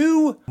a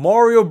new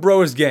Mario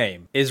Bros.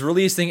 Game is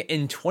releasing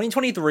in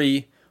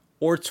 2023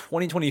 or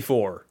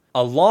 2024.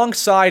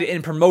 Alongside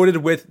and promoted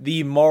with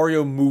the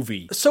Mario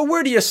movie. So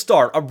where do you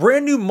start? A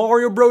brand new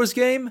Mario Bros.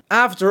 Game?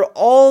 After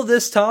all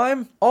this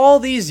time? All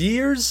these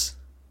years?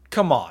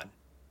 Come on.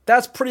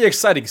 That's pretty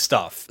exciting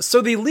stuff.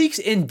 So the leaks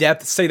in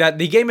depth say that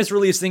the game is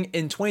releasing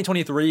in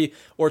 2023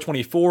 or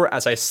 24,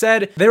 as I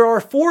said. There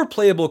are 4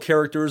 playable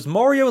characters,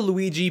 Mario,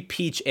 Luigi,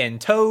 Peach, and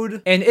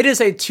Toad, and it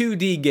is a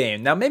 2D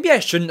game. Now, maybe I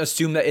shouldn't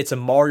assume that it's a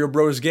Mario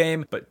Bros.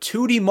 Game, but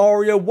 2D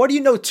Mario, what do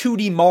you know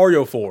 2D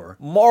Mario for?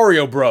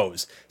 Mario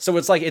Bros. So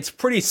it's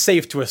pretty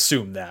safe to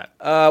assume that.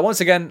 Once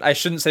again, I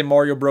shouldn't say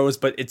Mario Bros,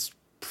 but it's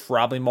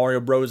probably Mario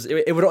Bros.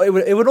 It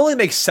would only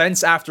make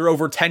sense after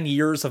over 10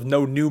 years of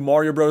no new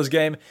Mario Bros.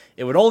 Game.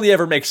 It would only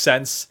ever make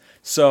sense.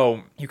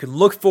 So you can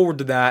look forward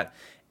to that.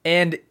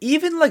 And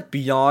even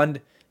beyond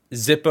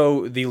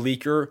Zippo the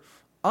leaker,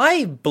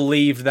 I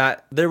believe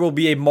that there will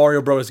be a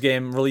Mario Bros.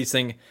 Game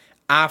releasing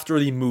after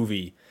the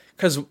movie.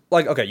 Because,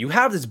 okay, you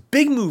have this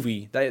big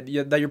movie that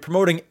you're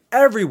promoting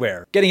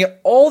everywhere, getting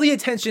all the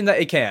attention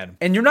that it can.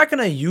 And you're not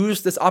going to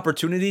use this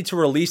opportunity to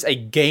release a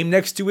game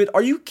next to it.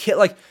 Are you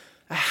kidding?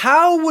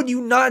 How would you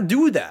not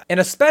do that? And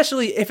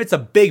especially if it's a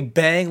big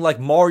bang like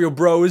Mario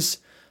Bros,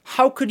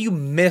 how could you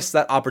miss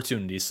that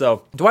opportunity?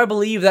 So, do I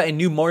believe that a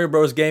new Mario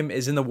Bros game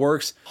is in the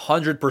works?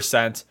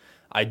 100%.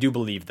 I do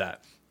believe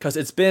that. Because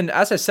it's been,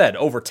 as I said,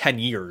 over 10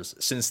 years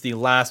since the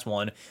last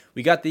one.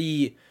 We got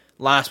the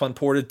last one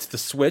ported to the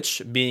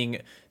Switch,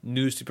 being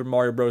New Super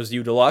Mario Bros.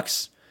 U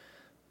Deluxe.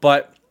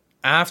 But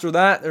after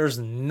that, there's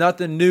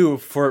nothing new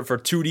for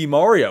 2D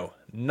Mario.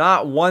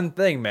 Not one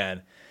thing,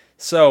 man.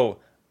 So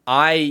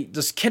I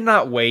just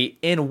cannot wait.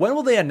 And when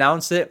will they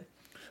announce it?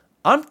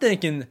 I'm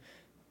thinking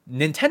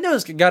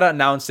Nintendo's got to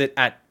announce it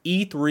at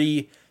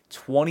E3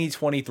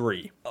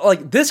 2023.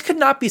 This could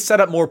not be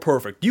set up more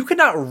perfect. You could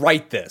not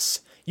write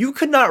this. You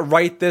could not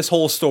write this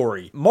whole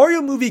story.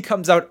 Mario movie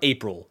comes out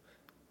April.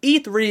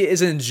 E3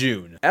 is in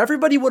June.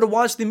 Everybody would have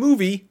watched the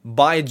movie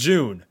by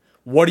June.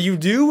 What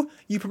do?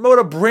 You promote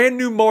a brand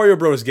new Mario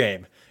Bros.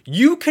 Game.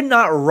 You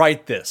cannot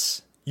write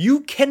this.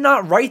 You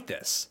cannot write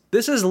this.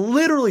 This is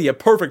literally a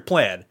perfect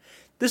plan.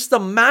 This is the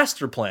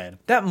master plan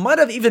that might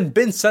have even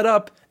been set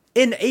up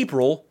in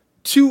April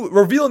to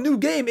reveal a new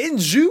game in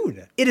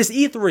June. It is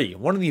E3,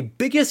 one of the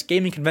biggest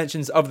gaming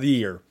conventions of the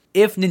year.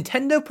 If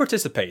Nintendo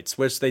participates,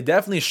 which they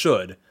definitely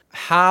should,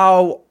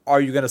 how are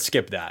you going to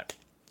skip that?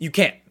 You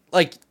can't.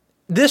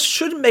 This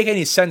shouldn't make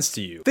any sense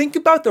to you. Think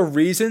about the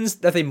reasons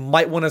that they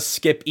might want to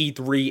skip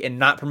E3 and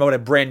not promote a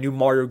brand new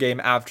Mario game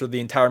after the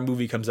entire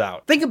movie comes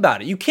out. Think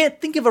about it. You can't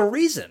think of a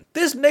reason.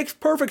 This makes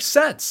perfect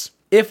sense.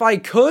 If I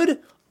could,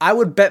 I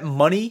would bet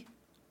money.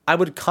 I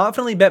would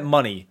confidently bet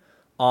money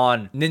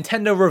on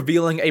Nintendo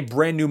revealing a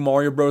brand new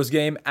Mario Bros.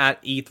 Game at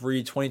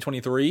E3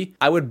 2023.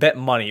 I would bet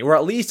money, or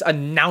at least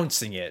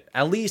announcing it.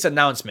 At least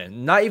announcement.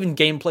 Not even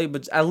gameplay,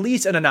 but at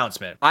least an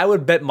announcement. I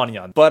would bet money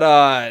on.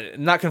 But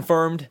not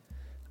confirmed.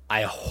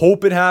 I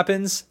hope it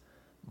happens,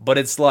 but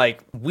it's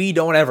we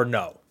don't ever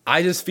know.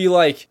 I just feel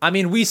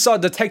we saw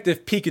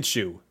Detective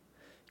Pikachu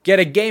get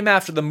a game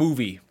after the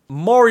movie.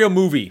 Mario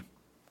movie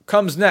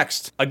comes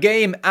next. A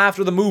game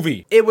after the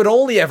movie. It would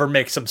only ever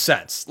make some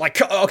sense.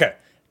 Okay,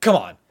 come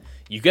on.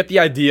 You get the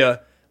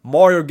idea.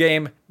 Mario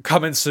game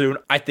coming soon.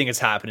 I think it's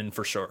happening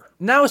for sure.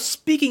 Now,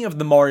 speaking of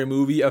the Mario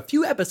movie, a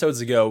few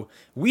episodes ago,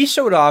 we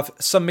showed off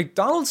some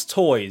McDonald's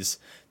toys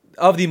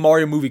of the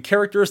Mario movie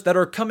characters that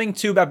are coming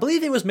to, I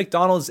believe it was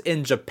McDonald's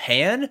in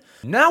Japan.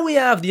 Now we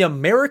have the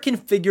American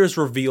figures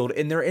revealed,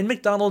 and they're in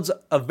McDonald's,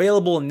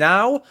 available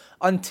now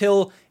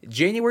until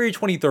January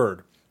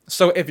 23rd.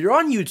 So if you're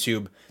on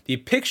YouTube, the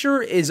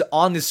picture is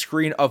on the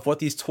screen of what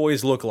these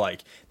toys look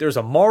like. There's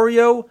a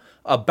Mario,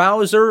 a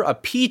Bowser, a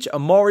Peach, a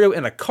Mario,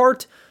 and a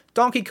cart,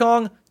 Donkey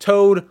Kong,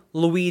 Toad,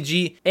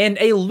 Luigi, and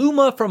a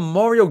Luma from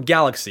Mario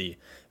Galaxy.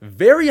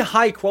 Very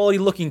high quality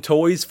looking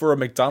toys for a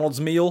McDonald's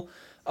meal.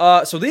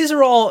 So these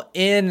are all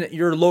in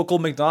your local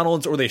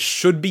McDonald's, or they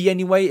should be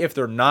anyway. If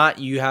they're not,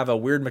 you have a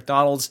weird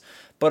McDonald's.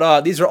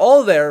 But these are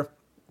all there,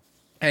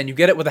 and you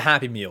get it with a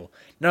Happy Meal.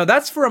 Now,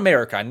 that's for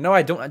America. No,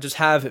 I don't just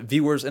have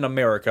viewers in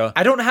America.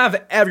 I don't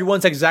have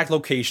everyone's exact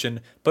location,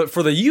 but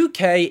for the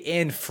UK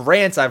and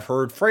France, I've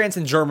heard, France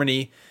and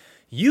Germany,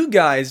 you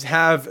guys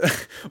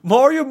have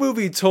Mario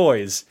movie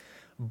toys,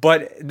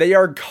 but they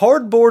are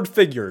cardboard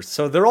figures.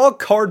 So they're all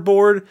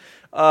cardboard.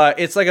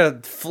 It's like a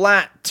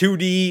flat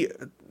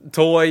 2D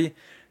toy.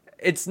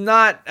 It's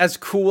not as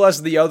cool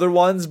as the other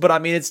ones, but I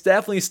mean, it's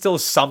definitely still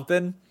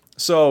something.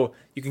 So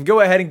you can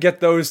go ahead and get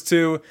those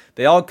too.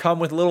 They all come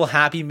with a little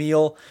Happy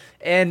Meal.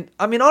 And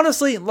I mean,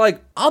 honestly,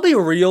 like, I'll be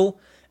real,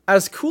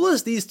 as cool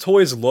as these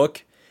toys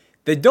look,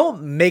 they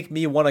don't make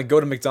me want to go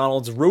to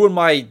McDonald's, ruin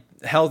my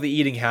healthy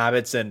eating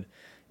habits, and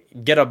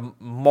get a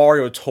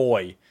Mario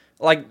toy.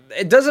 Like,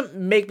 it doesn't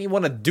make me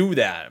want to do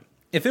that.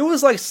 If it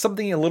was like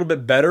something a little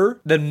bit better,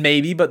 then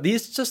maybe, but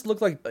these just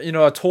look like, you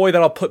know, a toy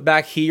that I'll put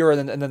back here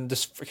and then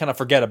just kind of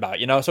forget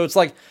about, you know? So it's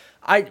like,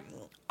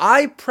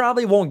 I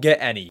probably won't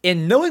get any.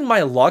 And knowing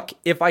my luck,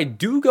 if I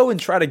do go and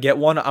try to get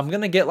one, I'm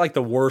gonna get like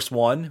the worst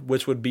one,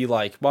 which would be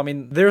like, well, I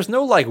mean, there's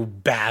no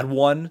like bad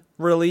one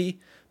really,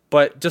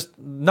 but just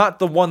not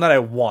the one that I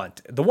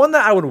want. The one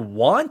that I would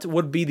want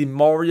would be the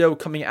Mario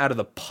coming out of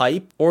the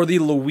pipe or the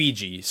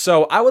Luigi.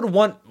 So I would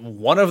want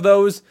one of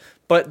those,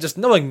 but just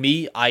knowing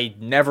me, I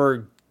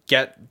never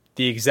get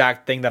the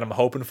exact thing that I'm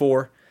hoping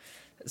for.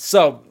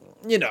 So,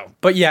 you know,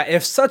 but yeah,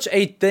 if such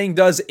a thing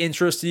does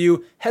interest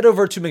you, head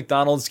over to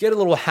McDonald's, get a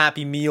little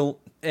Happy Meal,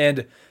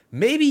 and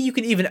maybe you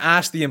can even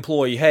ask the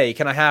employee, hey,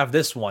 can I have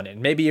this one?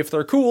 And maybe if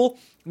they're cool,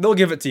 they'll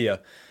give it to you.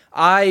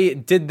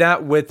 I did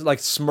that with like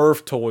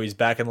Smurf toys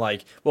back in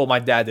like, well, my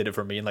dad did it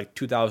for me in like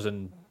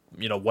 2000,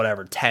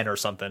 10 or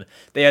something.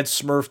 They had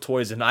Smurf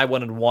toys and I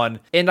wanted one,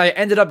 and I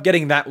ended up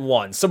getting that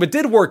one. So it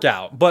did work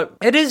out, but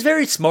it is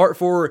very smart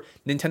for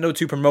Nintendo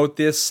to promote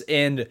this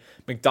in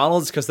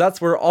McDonald's because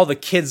that's where all the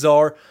kids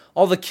are.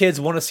 All the kids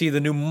want to see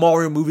the new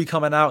Mario movie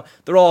coming out.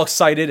 They're all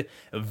excited.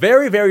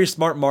 Very, very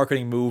smart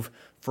marketing move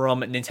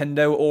from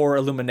Nintendo or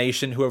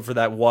Illumination, whoever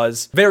that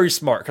was. Very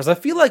smart, because I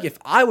feel like if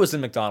I was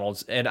in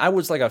McDonald's and I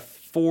was like a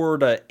 4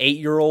 to 8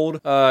 year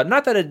old,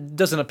 not that it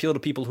doesn't appeal to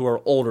people who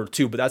are older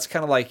too, but that's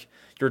kind of like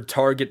your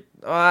target.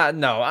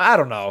 No, I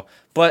don't know.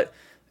 But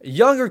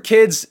younger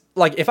kids,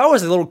 like if I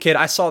was a little kid,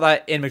 I saw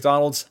that in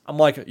McDonald's, I'm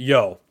like,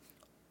 yo,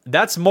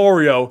 that's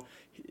Mario.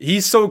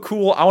 He's so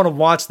cool. I want to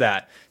watch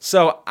that.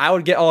 So I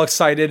would get all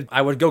excited.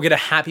 I would go get a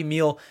Happy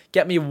Meal,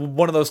 get me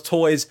one of those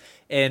toys,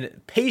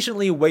 and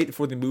patiently wait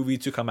for the movie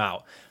to come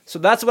out. So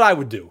that's what I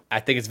would do.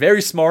 I think it's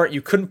very smart.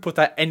 You couldn't put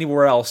that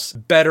anywhere else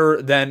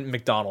better than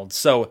McDonald's.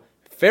 So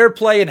fair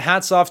play and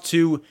hats off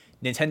to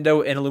Nintendo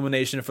and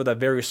Illumination for that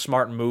very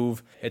smart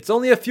move. It's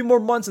only a few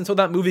more months until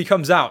that movie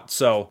comes out.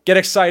 So get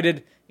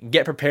excited,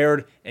 get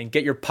prepared, and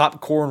get your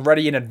popcorn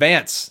ready in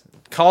advance.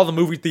 Call the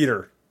movie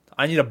theater.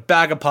 I need a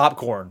bag of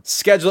popcorn.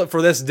 Schedule it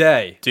for this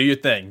day. Do your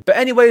thing. But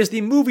anyways,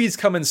 the movie's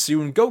coming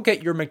soon. Go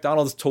get your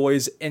McDonald's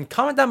toys and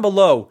comment down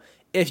below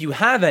if you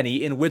have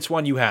any and which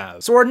one you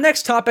have. So our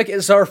next topic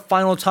is our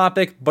final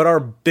topic, but our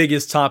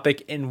biggest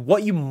topic and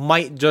what you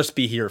might just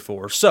be here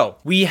for. So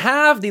we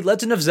have the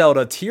Legend of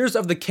Zelda Tears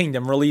of the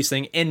Kingdom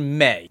releasing in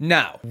May.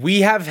 Now,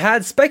 we have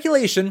had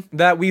speculation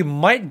that we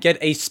might get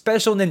a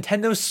special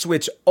Nintendo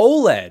Switch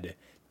OLED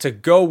to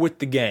go with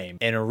the game.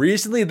 And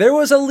recently there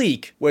was a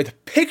leak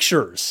with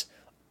pictures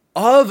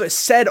of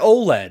said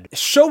OLED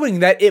showing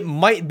that it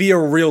might be a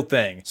real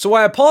thing. So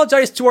I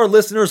apologize to our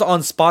listeners on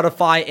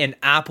Spotify and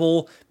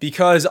Apple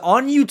because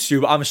on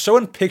YouTube I'm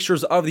showing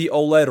pictures of the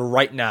OLED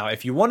right now.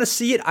 If you want to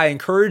see it, I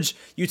encourage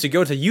you to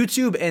go to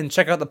YouTube and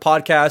check out the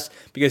podcast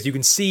because you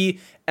can see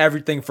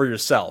everything for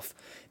yourself.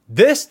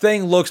 This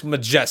thing looks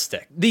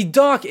majestic. The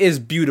dock is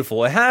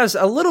beautiful. It has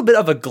a little bit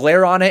of a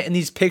glare on it in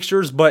these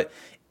pictures, but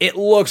it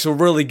looks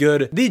really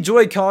good. The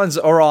Joy-Cons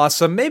are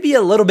awesome. Maybe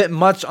a little bit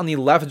much on the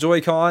left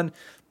Joy-Con,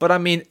 but I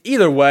mean,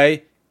 either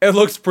way, it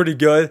looks pretty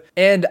good.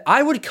 And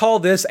I would call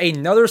this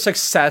another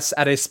success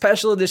at a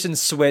special edition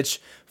Switch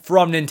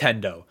from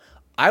Nintendo.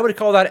 I would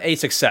call that a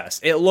success.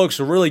 It looks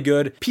really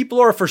good.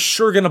 People are for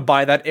sure gonna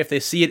buy that if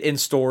they see it in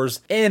stores.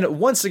 And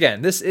once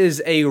again, this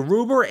is a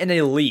rumor and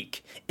a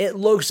leak. It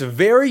looks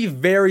very,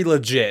 very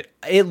legit.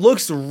 It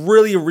looks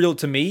really real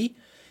to me.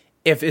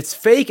 If it's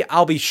fake,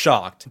 I'll be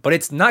shocked. But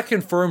it's not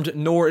confirmed,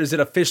 nor is it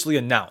officially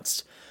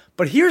announced.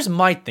 But here's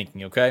my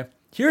thinking, okay?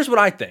 Here's what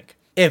I think.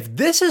 If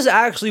this is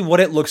actually what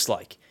it looks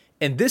like,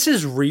 and this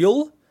is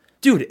real,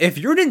 dude, if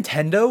you're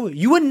Nintendo,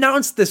 you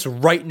announce this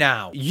right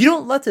now. You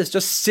don't let this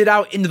just sit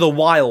out into the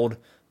wild.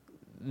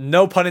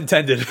 No pun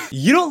intended.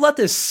 You don't let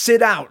this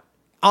sit out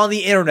on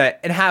the internet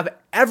and have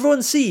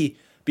everyone see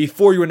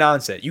before you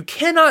announce it. You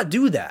cannot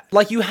do that.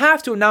 Like, you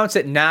have to announce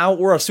it now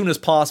or as soon as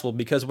possible,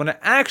 because when it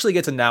actually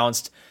gets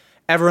announced,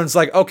 everyone's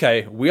like,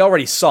 okay, we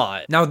already saw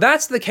it. Now,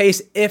 that's the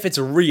case if it's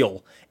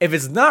real. If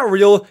it's not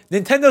real,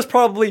 Nintendo's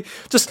probably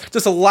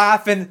just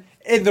laughing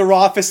in their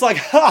office like,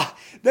 ha,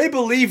 they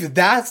believe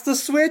that's the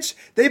Switch?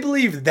 They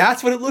believe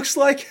that's what it looks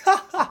like?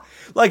 Ha ha.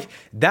 Like,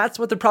 that's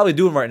what they're probably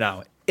doing right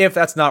now, if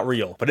that's not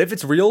real. But if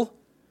it's real,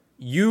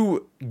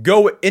 you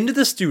go into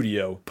the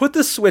studio, put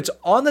the Switch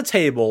on the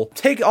table,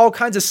 take all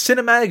kinds of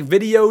cinematic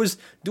videos,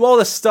 do all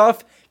this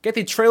stuff, get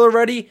the trailer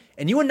ready,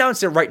 and you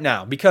announce it right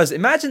now. Because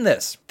imagine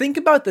this. Think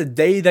about the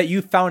day that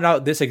you found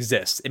out this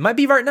exists. It might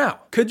be right now.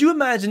 Could you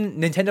imagine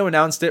Nintendo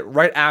announced it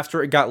right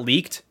after it got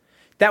leaked?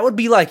 That would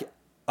be like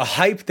a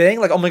hype thing.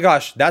 Like, oh my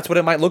gosh, that's what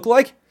it might look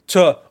like.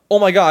 To, oh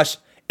my gosh,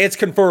 it's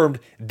confirmed,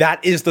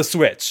 that is the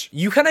Switch.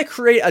 You kind of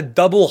create a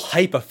double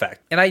hype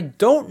effect. And I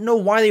don't know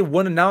why they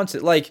wouldn't announce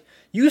it. Like,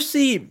 you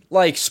see,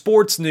 like,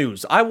 sports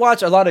news. I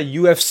watch a lot of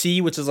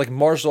UFC, which is like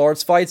martial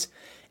arts fights.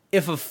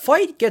 If a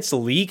fight gets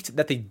leaked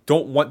that they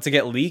don't want to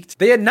get leaked,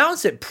 they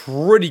announce it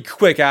pretty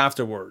quick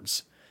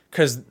afterwards.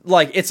 Cause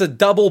like, it's a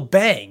double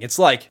bang. It's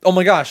like, oh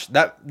my gosh,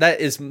 that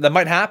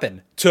might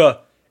happen, to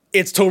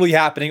it's totally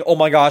happening. Oh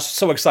my gosh,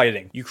 so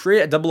exciting. You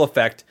create a double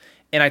effect.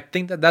 And I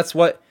think that that's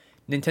what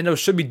Nintendo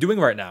should be doing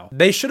right now.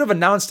 They should have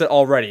announced it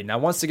already. Now,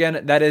 once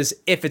again, that is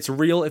if it's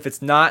real. If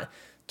it's not,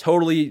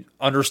 totally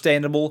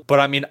understandable. But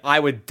I mean,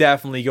 I would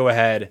definitely go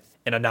ahead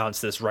and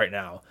announce this right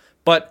now.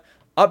 But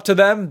up to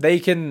them, they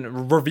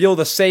can reveal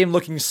the same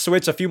looking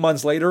Switch a few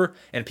months later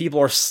and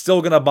people are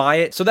still gonna buy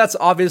it. So that's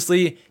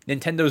obviously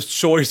Nintendo's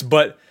choice,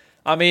 but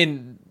I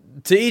mean,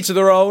 to each of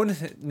their own.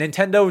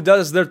 Nintendo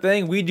does their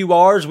thing, we do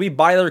ours, we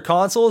buy their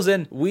consoles,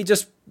 and we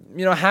just,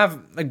 have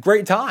a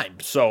great time.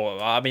 So,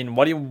 I mean,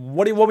 what do you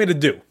want me to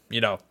do?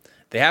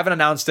 They haven't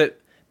announced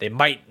it. They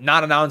might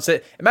not announce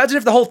it. Imagine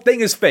if the whole thing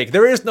is fake.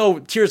 There is no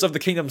Tears of the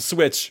Kingdom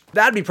Switch.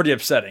 That'd be pretty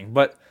upsetting,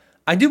 but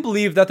I do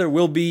believe that there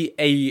will be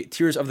a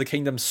Tears of the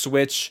Kingdom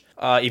Switch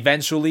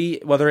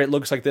eventually, whether it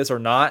looks like this or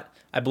not.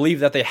 I believe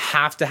that they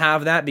have to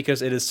have that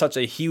because it is such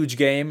a huge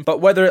game. But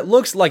whether it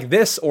looks like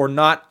this or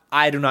not,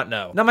 I do not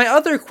know. Now, my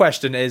other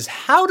question is,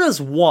 how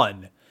does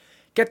one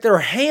get their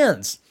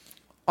hands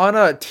on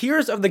a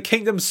Tears of the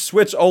Kingdom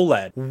Switch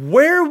OLED?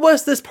 Where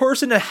was this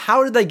person and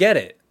how did they get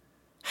it?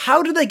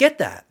 How did they get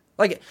that?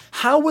 Like,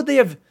 how would they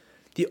have...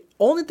 The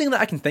only thing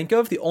that I can think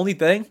of,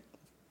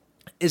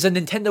 is a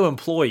Nintendo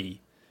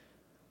employee.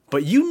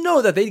 But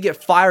that they'd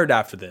get fired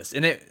after this.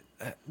 And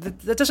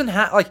that doesn't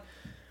have, like,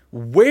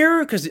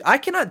 where, because I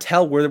cannot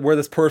tell where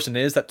this person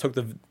is that took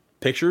the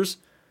pictures.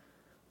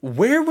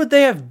 Where would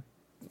they have,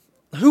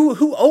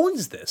 who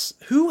owns this?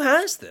 Who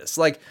has this?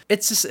 Like,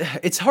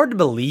 it's hard to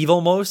believe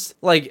almost.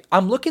 Like,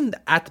 I'm looking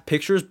at the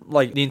pictures,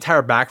 like, the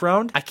entire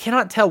background. I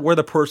cannot tell where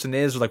the person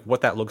is or, like,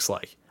 what that looks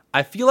like.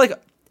 I feel like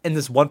in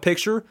this one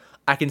picture,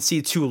 I can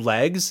see 2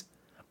 legs,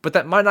 but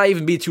that might not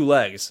even be 2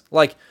 legs.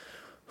 Like,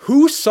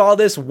 who saw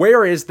this?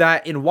 Where is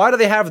that? And why do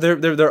they have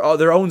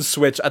their own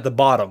Switch at the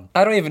bottom?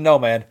 I don't even know,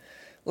 man.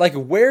 Like,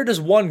 where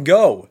does one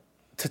go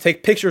to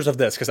take pictures of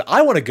this? Because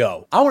I want to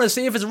go. I want to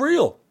see if it's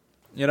real.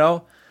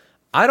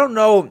 I don't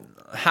know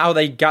how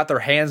they got their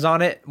hands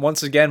on it.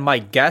 Once again, my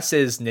guess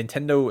is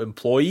Nintendo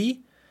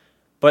employee.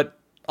 But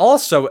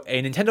also,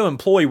 a Nintendo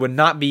employee would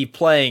not be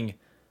playing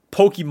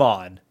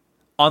Pokemon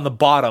on the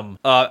bottom,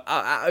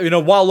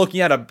 while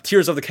looking at a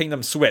Tears of the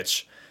Kingdom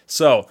Switch.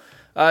 So,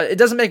 it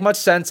doesn't make much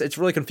sense. It's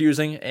really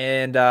confusing.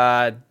 And,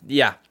 that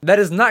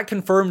is not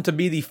confirmed to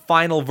be the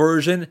final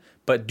version.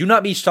 But do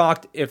not be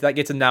shocked if that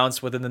gets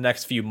announced within the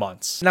next few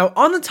months. Now,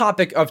 on the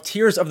topic of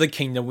Tears of the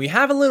Kingdom, we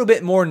have a little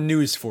bit more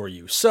news for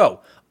you.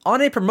 So,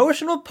 on a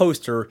promotional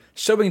poster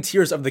showing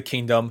Tears of the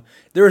Kingdom,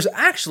 there is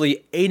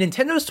actually a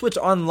Nintendo Switch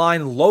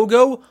Online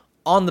logo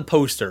on the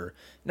poster.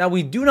 Now,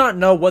 we do not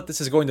know what this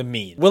is going to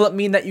mean. Will it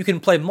mean that you can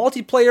play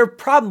multiplayer?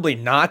 Probably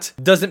not.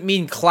 Does it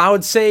mean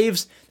cloud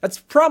saves? That's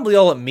probably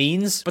all it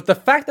means. But the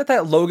fact that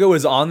that logo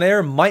is on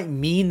there might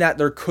mean that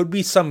there could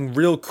be some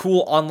real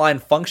cool online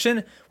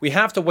function. We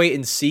have to wait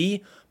and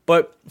see.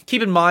 But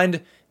keep in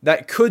mind,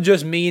 that could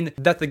just mean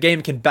that the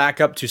game can back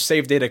up to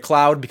save data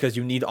cloud because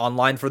you need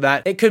online for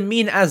that. It could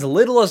mean as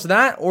little as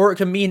that, or it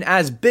could mean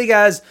as big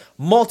as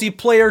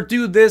multiplayer,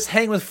 do this,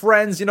 hang with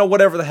friends,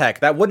 whatever the heck.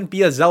 That wouldn't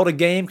be a Zelda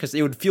game because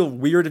it would feel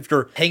weird if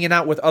you're hanging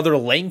out with other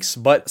Links,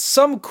 but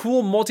some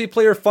cool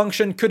multiplayer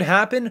function could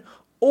happen.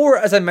 Or,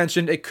 as I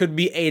mentioned, it could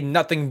be a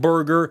nothing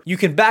burger. You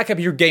can back up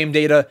your game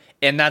data,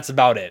 and that's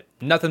about it.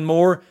 Nothing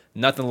more,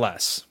 nothing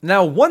less.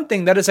 Now, one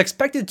thing that is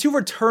expected to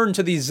return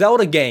to the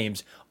Zelda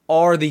games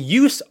are the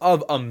use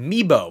of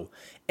amiibo.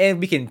 And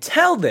we can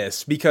tell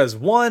this because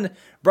one,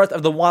 Breath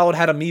of the Wild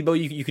had amiibo.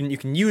 You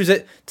can use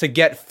it to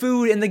get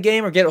food in the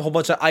game or get a whole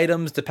bunch of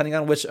items depending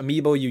on which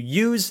amiibo you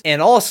use.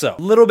 And also,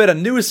 a little bit of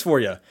news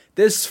for you.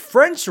 This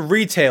French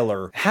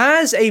retailer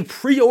has a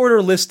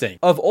pre-order listing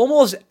of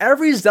almost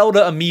every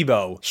Zelda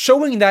amiibo,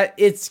 showing that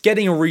it's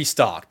getting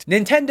restocked.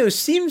 Nintendo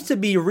seems to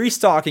be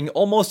restocking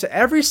almost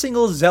every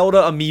single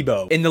Zelda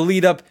amiibo in the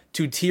lead up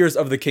to Tears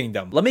of the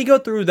Kingdom. Let me go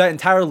through that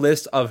entire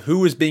list of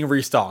who is being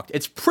restocked.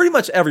 It's pretty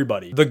much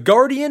everybody. The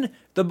Guardian,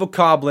 the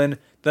Bokoblin,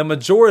 the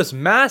Majora's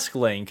Mask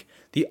Link,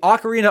 the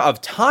Ocarina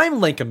of Time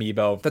Link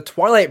amiibo, the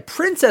Twilight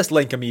Princess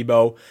Link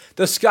amiibo,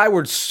 the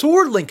Skyward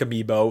Sword Link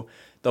amiibo,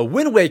 the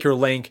Wind Waker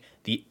Link,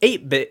 the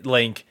 8-Bit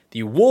Link,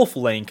 the Wolf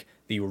Link,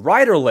 the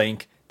Rider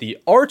Link, the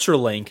Archer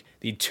Link,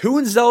 the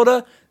Toon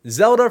Zelda,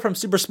 Zelda from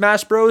Super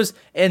Smash Bros.,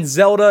 and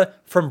Zelda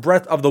from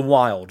Breath of the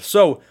Wild.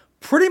 So,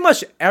 pretty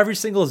much every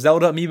single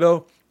Zelda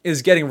amiibo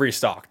is getting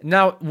restocked.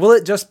 Now, will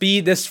it just be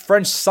this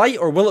French site,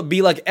 or will it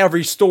be like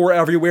every store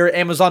everywhere,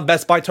 Amazon,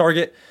 Best Buy,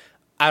 Target?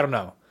 I don't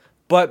know.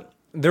 But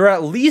they're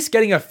at least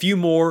getting a few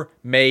more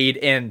made,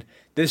 and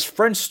this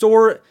French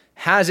store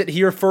has it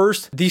here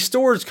first. The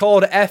store is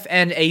called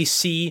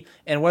FNAC,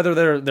 and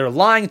whether they're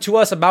lying to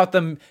us about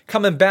them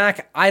coming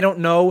back, I don't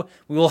know.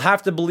 We will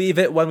have to believe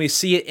it when we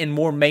see it in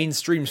more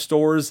mainstream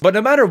stores. But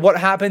no matter what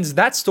happens,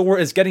 that store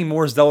is getting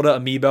more Zelda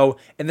amiibo,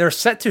 and they're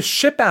set to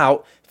ship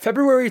out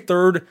February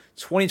 3rd,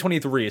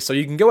 2023. So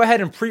you can go ahead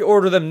and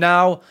pre-order them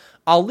now.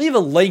 I'll leave a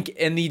link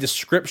in the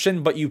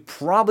description, but you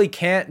probably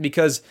can't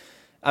because,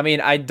 I mean,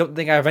 I don't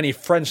think I have any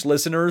French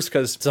listeners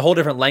because it's a whole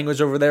different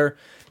language over there.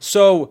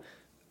 So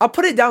I'll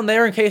put it down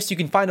there in case you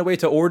can find a way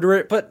to order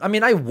it. But I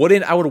mean, I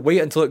would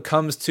wait until it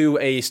comes to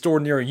a store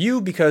near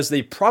you because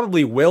they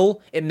probably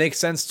will. It makes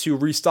sense to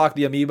restock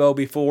the amiibo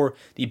before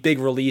the big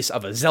release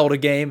of a Zelda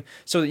game.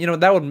 So,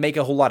 that would make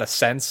a whole lot of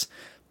sense.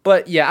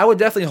 But yeah, I would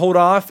definitely hold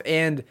off.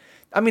 And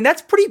I mean,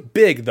 that's pretty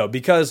big though,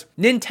 because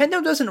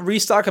Nintendo doesn't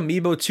restock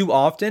amiibo too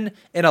often.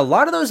 And a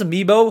lot of those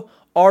amiibo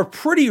are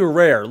pretty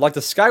rare. Like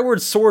the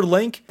Skyward Sword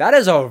Link, that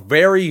is a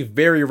very,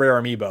 very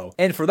rare amiibo.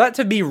 And for that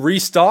to be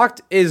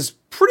restocked is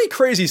pretty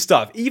crazy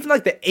stuff. Even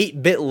like the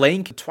 8-Bit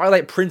Link,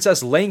 Twilight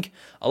Princess Link,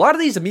 a lot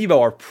of these amiibo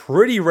are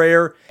pretty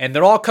rare, and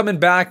they're all coming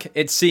back,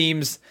 it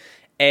seems,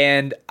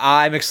 and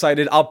I'm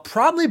excited. I'll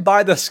probably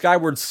buy the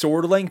Skyward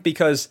Sword Link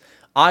because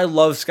I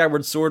love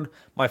Skyward Sword,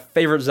 my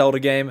favorite Zelda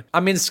game. I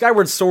mean,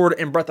 Skyward Sword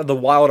and Breath of the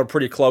Wild are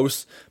pretty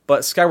close,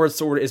 but Skyward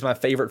Sword is my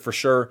favorite for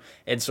sure,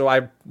 and so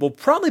I will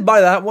probably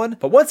buy that one.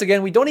 But once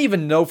again, we don't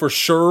even know for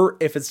sure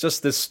if it's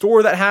just this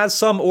store that has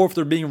some or if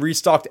they're being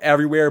restocked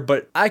everywhere,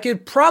 but I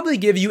could probably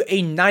give you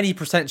a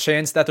 90%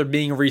 chance that they're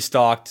being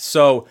restocked,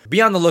 so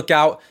be on the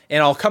lookout,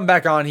 and I'll come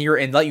back on here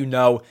and let you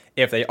know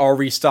if they are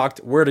restocked,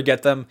 where to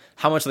get them,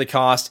 how much they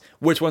cost,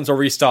 which ones are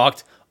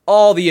restocked,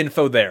 all the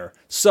info there.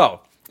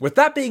 So, with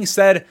that being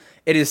said,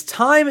 it is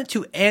time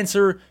to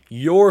answer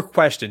your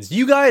questions.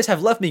 You guys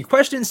have left me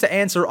questions to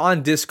answer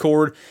on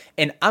Discord,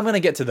 and I'm going to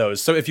get to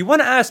those. So if you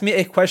want to ask me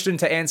a question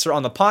to answer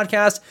on the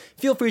podcast,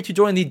 feel free to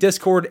join the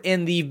Discord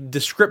in the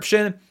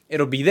description.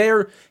 It'll be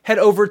there. Head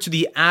over to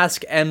the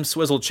Ask M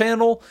Swizzle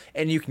channel,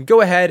 and you can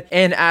go ahead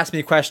and ask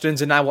me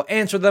questions, and I will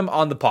answer them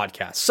on the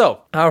podcast.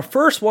 So, our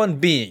first one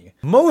being,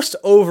 most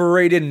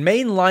overrated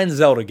mainline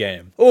Zelda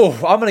game. Oh,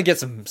 I'm gonna get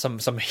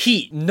some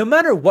heat. No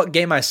matter what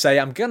game I say,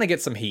 I'm gonna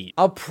get some heat.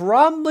 I'll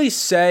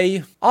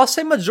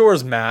say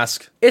Majora's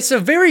Mask. It's a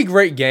very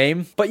great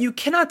game, but you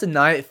cannot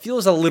deny it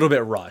feels a little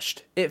bit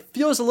rushed. It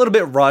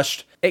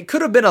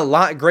could have been a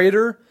lot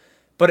greater,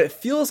 but it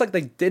feels like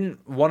they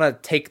didn't want to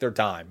take their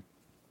time.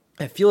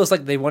 It feels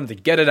like they wanted to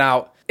get it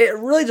out. It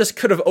really just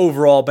could have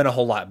overall been a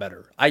whole lot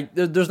better.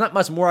 There's not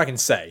much more I can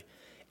say.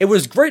 It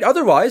was great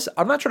otherwise.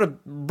 I'm not trying to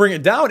bring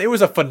it down. It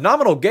was a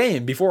phenomenal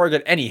game before I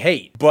get any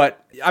hate.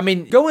 But, I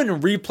mean, go in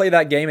and replay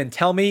that game and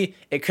tell me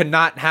it could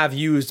not have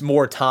used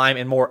more time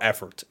and more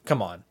effort.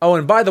 Come on. Oh,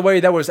 and by the way,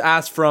 that was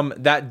asked from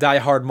that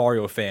diehard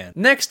Mario fan.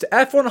 Next,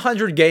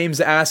 F100 Games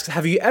asks,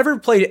 have you ever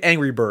played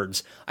Angry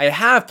Birds? I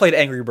have played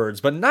Angry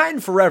Birds, but not in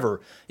forever.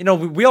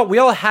 We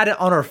all had it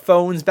on our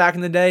phones back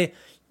in the day.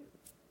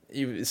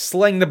 You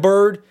sling the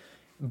bird.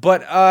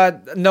 But,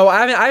 no,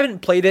 I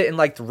haven't played it in,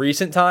 like,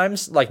 recent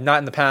times, like, not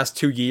in the past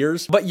 2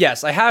 years. But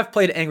yes, I have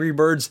played Angry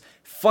Birds.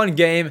 Fun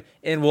game,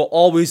 and will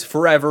always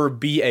forever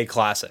be a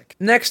classic.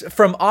 Next,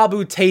 from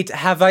Abu Tate,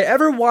 have I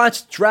ever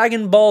watched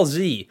Dragon Ball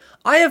Z?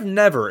 I've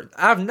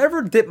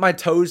never dipped my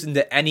toes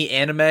into any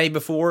anime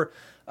before.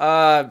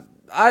 I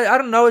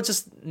don't know, it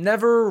just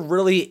never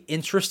really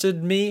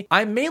interested me.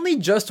 I mainly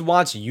just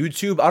watch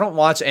YouTube. I don't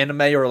watch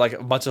anime or, like,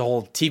 a bunch of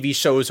whole TV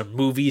shows or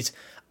movies.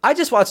 I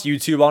just watch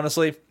YouTube,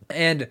 honestly.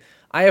 And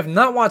I have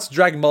not watched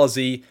Dragon Ball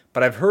Z,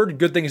 but I've heard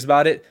good things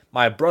about it.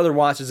 My brother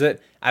watches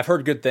it. I've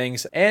heard good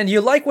things. And you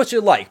like what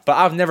you like, but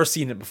I've never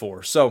seen it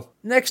before. So,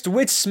 next,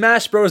 which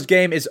Smash Bros.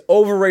 Game is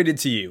overrated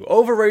to you?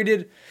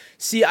 Overrated?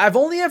 See, I've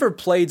only ever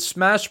played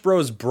Smash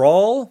Bros.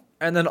 Brawl,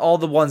 and then all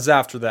the ones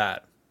after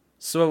that.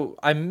 So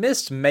I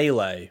missed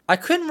Melee. I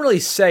couldn't really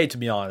say, to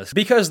be honest,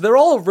 because they're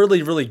all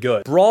really, really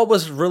good. Brawl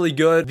was really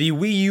good. The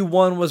Wii U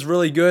one was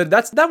really good.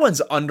 That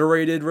one's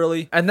underrated,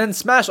 really. And then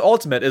Smash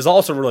Ultimate is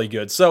also really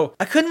good. So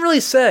I couldn't really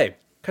say,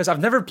 because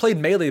I've never played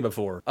Melee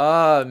before.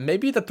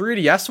 Maybe the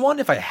 3DS one,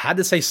 if I had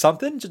to say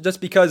something,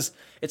 just because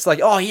it's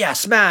like, oh yeah,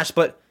 Smash,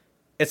 but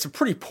it's a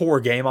pretty poor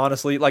game,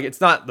 honestly. Like, it's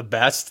not the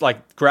best,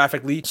 like,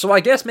 graphically. So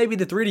I guess maybe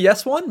the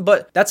 3DS one,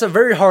 but that's a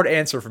very hard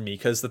answer for me,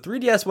 because the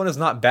 3DS one is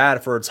not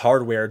bad for its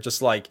hardware.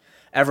 Just like,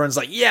 everyone's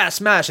like, yeah,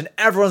 Smash, and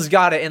everyone's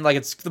got it, and like,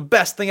 it's the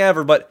best thing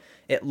ever, but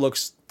it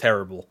looks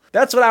terrible.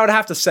 That's what I would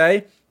have to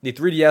say, the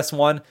 3DS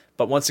one,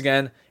 but once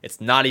again,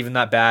 it's not even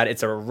that bad.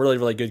 It's a really,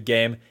 really good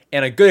game,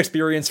 and a good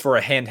experience for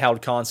a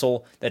handheld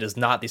console that is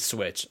not the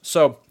Switch.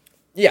 So,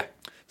 yeah.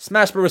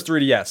 Smash Bros.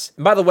 3DS.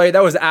 And by the way,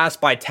 that was asked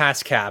by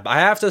TaskCab. I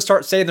have to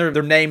start saying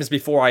their names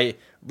before I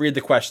read the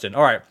question.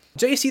 Alright.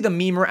 JC the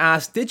Memer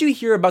asked, did you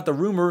hear about the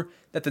rumor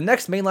that the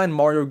next mainline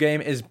Mario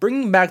game is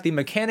bringing back the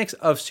mechanics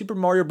of Super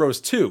Mario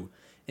Bros. 2?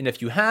 And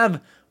if you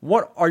have,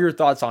 what are your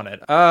thoughts on it?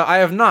 I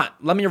have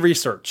not. Let me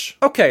research.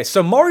 Okay,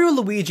 so Mario,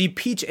 Luigi,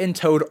 Peach, and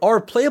Toad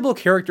are playable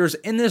characters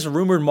in this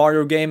rumored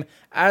Mario game,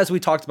 as we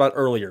talked about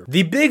earlier.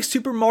 The big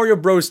Super Mario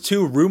Bros.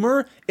 2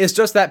 rumor is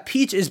just that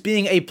Peach is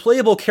being a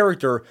playable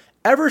character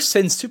ever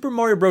since Super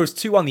Mario Bros.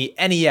 2 on the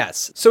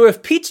NES. So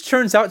if Peach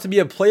turns out to be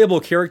a playable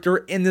character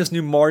in this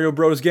new Mario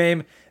Bros.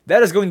 Game,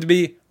 that is going to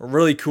be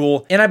really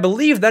cool. And I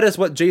believe that is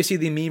what JC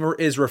the Memer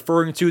is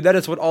referring to. That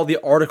is what all the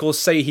articles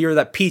say here,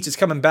 that Peach is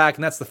coming back,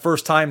 and that's the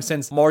first time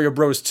since Mario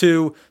Bros.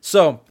 2.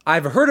 So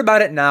I've heard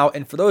about it now,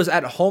 and for those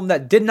at home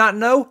that did not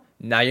know,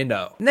 now you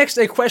know. Next,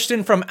 a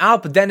question from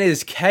Alp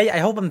Deniz K. I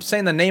hope I'm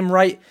saying the name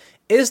right.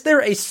 Is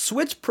there a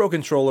Switch Pro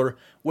controller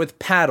with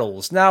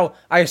paddles? Now,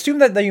 I assume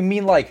that you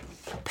mean like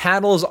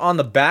paddles on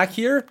the back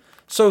here.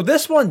 So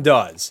this one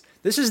does.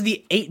 This is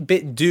the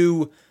 8-bit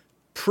Do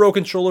Pro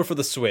controller for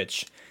the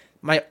Switch.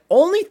 My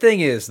only thing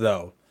is,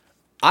 though,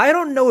 I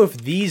don't know if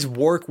these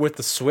work with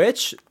the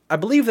Switch. I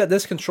believe that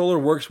this controller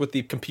works with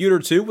the computer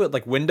too, with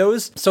like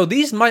Windows. So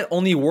these might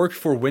only work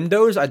for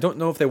Windows. I don't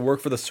know if they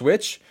work for the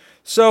Switch.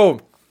 So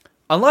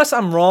unless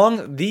I'm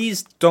wrong,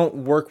 these don't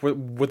work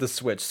with the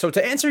Switch. So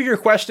to answer your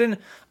question,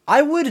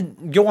 I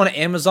would go on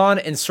Amazon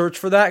and search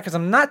for that, because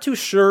I'm not too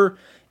sure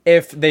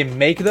if they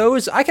make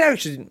those. I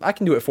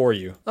can do it for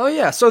you. Oh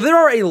yeah, so there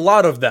are a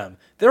lot of them.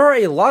 There are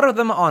a lot of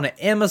them on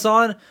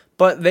Amazon,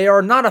 but they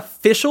are not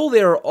official.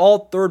 They are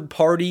all third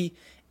party.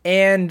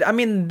 And I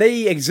mean,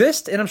 they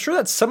exist, and I'm sure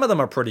that some of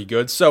them are pretty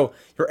good. So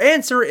your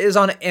answer is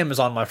on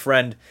Amazon, my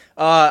friend.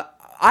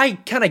 I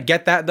kind of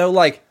get that though.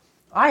 Like,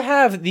 I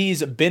have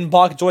these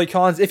Binbok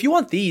Joy-Cons. If you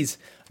want these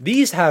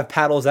have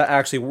paddles that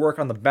actually work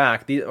on the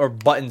back. These, or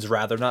buttons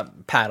rather,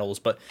 not paddles,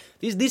 but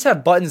these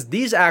have buttons.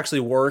 These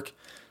actually work.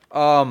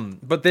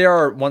 But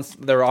they're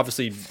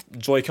obviously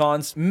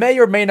Joy-Cons. May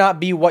or may not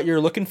be what you're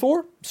looking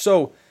for.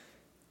 So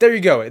there you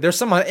go. There's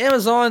some on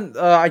Amazon.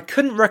 I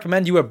couldn't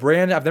recommend you a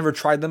brand. I've never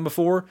tried them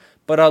before.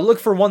 But look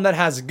for one that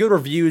has good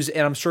reviews,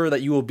 and I'm sure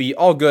that you will be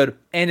all good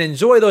and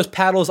enjoy those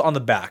paddles on the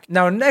back.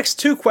 Now, next,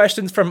 2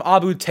 questions from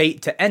Abu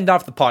Tate to end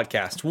off the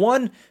podcast.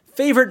 1,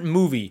 favorite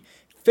movie.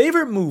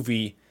 Favorite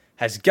movie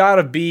has got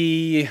to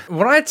be,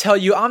 when I tell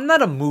you, I'm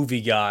not a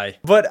movie guy,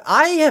 but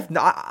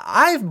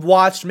I've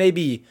watched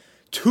maybe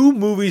 2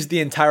 movies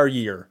the entire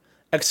year,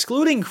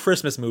 excluding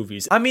Christmas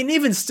movies. I mean,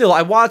 even still,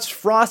 I watched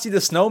Frosty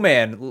the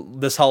Snowman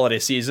this holiday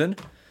season.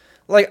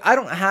 Like, I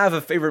don't have a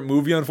favorite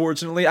movie,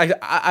 unfortunately.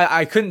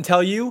 I couldn't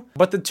tell you.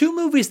 But the 2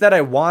 movies that I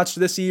watched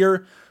this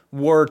year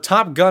were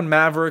Top Gun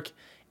Maverick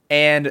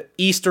and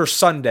Easter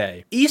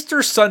Sunday.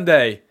 Easter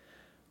Sunday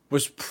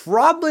was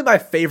probably my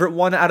favorite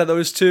one out of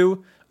those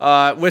 2,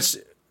 which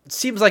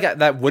seems like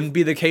that wouldn't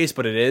be the case,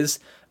 but it is.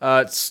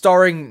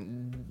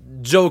 Starring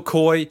Joe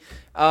Coy.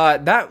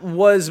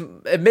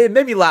 It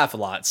made me laugh a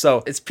lot.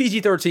 So it's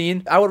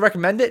PG-13. I would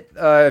recommend it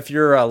if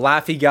you're a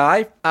laughy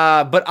guy.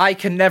 But I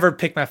can never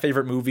pick my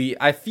favorite movie.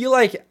 I feel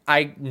like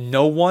I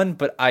know one,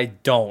 but I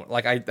don't.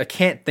 Like, I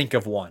can't think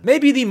of one.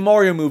 Maybe the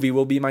Mario movie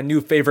will be my new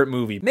favorite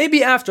movie.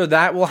 Maybe after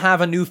that we'll have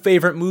a new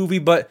favorite movie,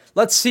 but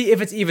let's see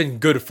if it's even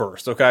good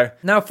first, okay?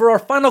 Now, for our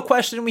final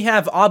question, we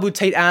have Abu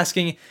Tate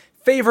asking,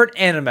 favorite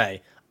anime.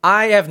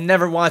 I have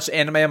never watched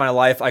anime in my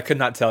life. I could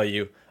not tell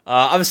you.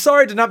 I'm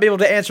sorry to not be able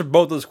to answer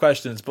both those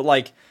questions, but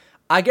like,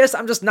 I guess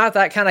I'm just not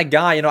that kind of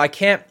guy. You know, I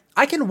can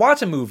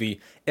watch a movie.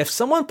 If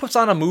someone puts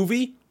on a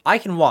movie, I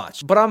can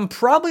watch, but I'm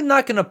probably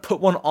not going to put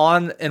one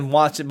on and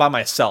watch it by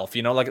myself.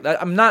 You know, like,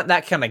 I'm not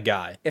that kind of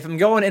guy. If I'm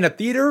going in a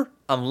theater,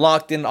 I'm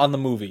locked in on the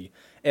movie.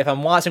 If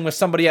I'm watching with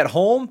somebody at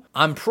home,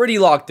 I'm pretty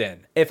locked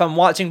in. If I'm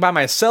watching by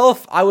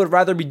myself, I would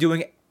rather be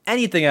doing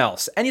anything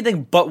else,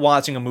 anything but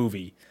watching a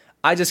movie.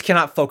 I just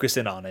cannot focus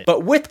in on it.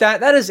 But with that,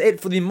 that is it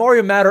for the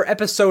Mario Matter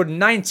episode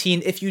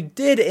 19. If you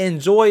did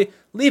enjoy,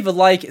 leave a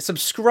like,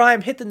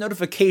 subscribe, hit the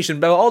notification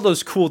bell, all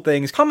those cool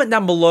things. Comment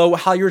down below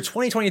how your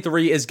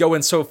 2023 is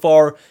going so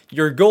far,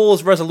 your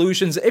goals,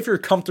 resolutions, if you're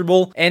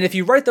comfortable. And if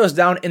you write those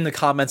down in the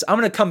comments, I'm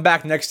going to come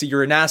back next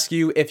year and ask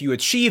you if you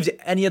achieved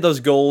any of those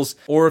goals,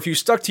 or if you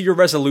stuck to your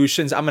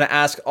resolutions. I'm going to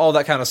ask all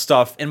that kind of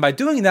stuff. And by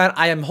doing that,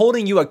 I am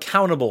holding you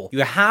accountable.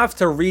 You have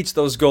to reach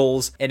those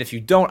goals. And if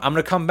you don't, I'm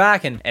going to come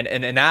back and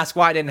ask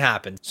why it didn't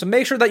happen. So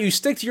make sure that you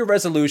stick to your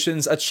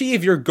resolutions,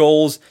 achieve your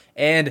goals,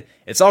 and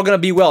it's all going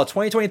to be well.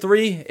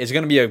 2023 is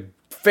going to be a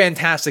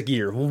fantastic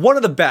year. One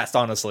of the best,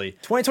 honestly.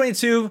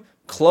 2022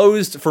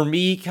 closed for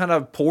me kind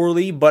of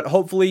poorly, but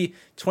hopefully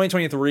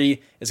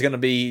 2023 is going to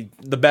be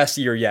the best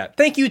year yet.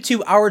 Thank you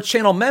to our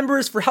channel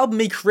members for helping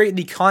me create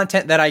the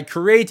content that I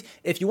create.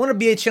 If you want to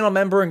be a channel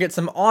member and get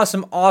some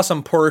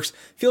awesome perks,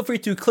 feel free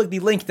to click the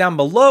link down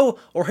below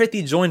or hit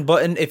the join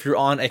button if you're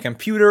on a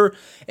computer.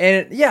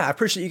 And yeah, I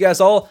appreciate you guys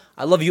all.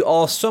 I love you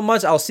all so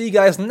much. I'll see you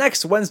guys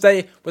next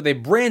Wednesday with a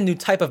brand new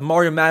type of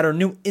Mario Matter,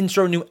 new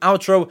intro, new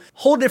outro,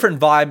 whole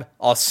different vibe.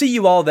 I'll see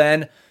you all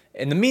then.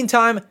 In the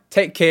meantime,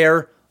 take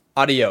care.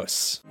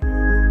 Adios.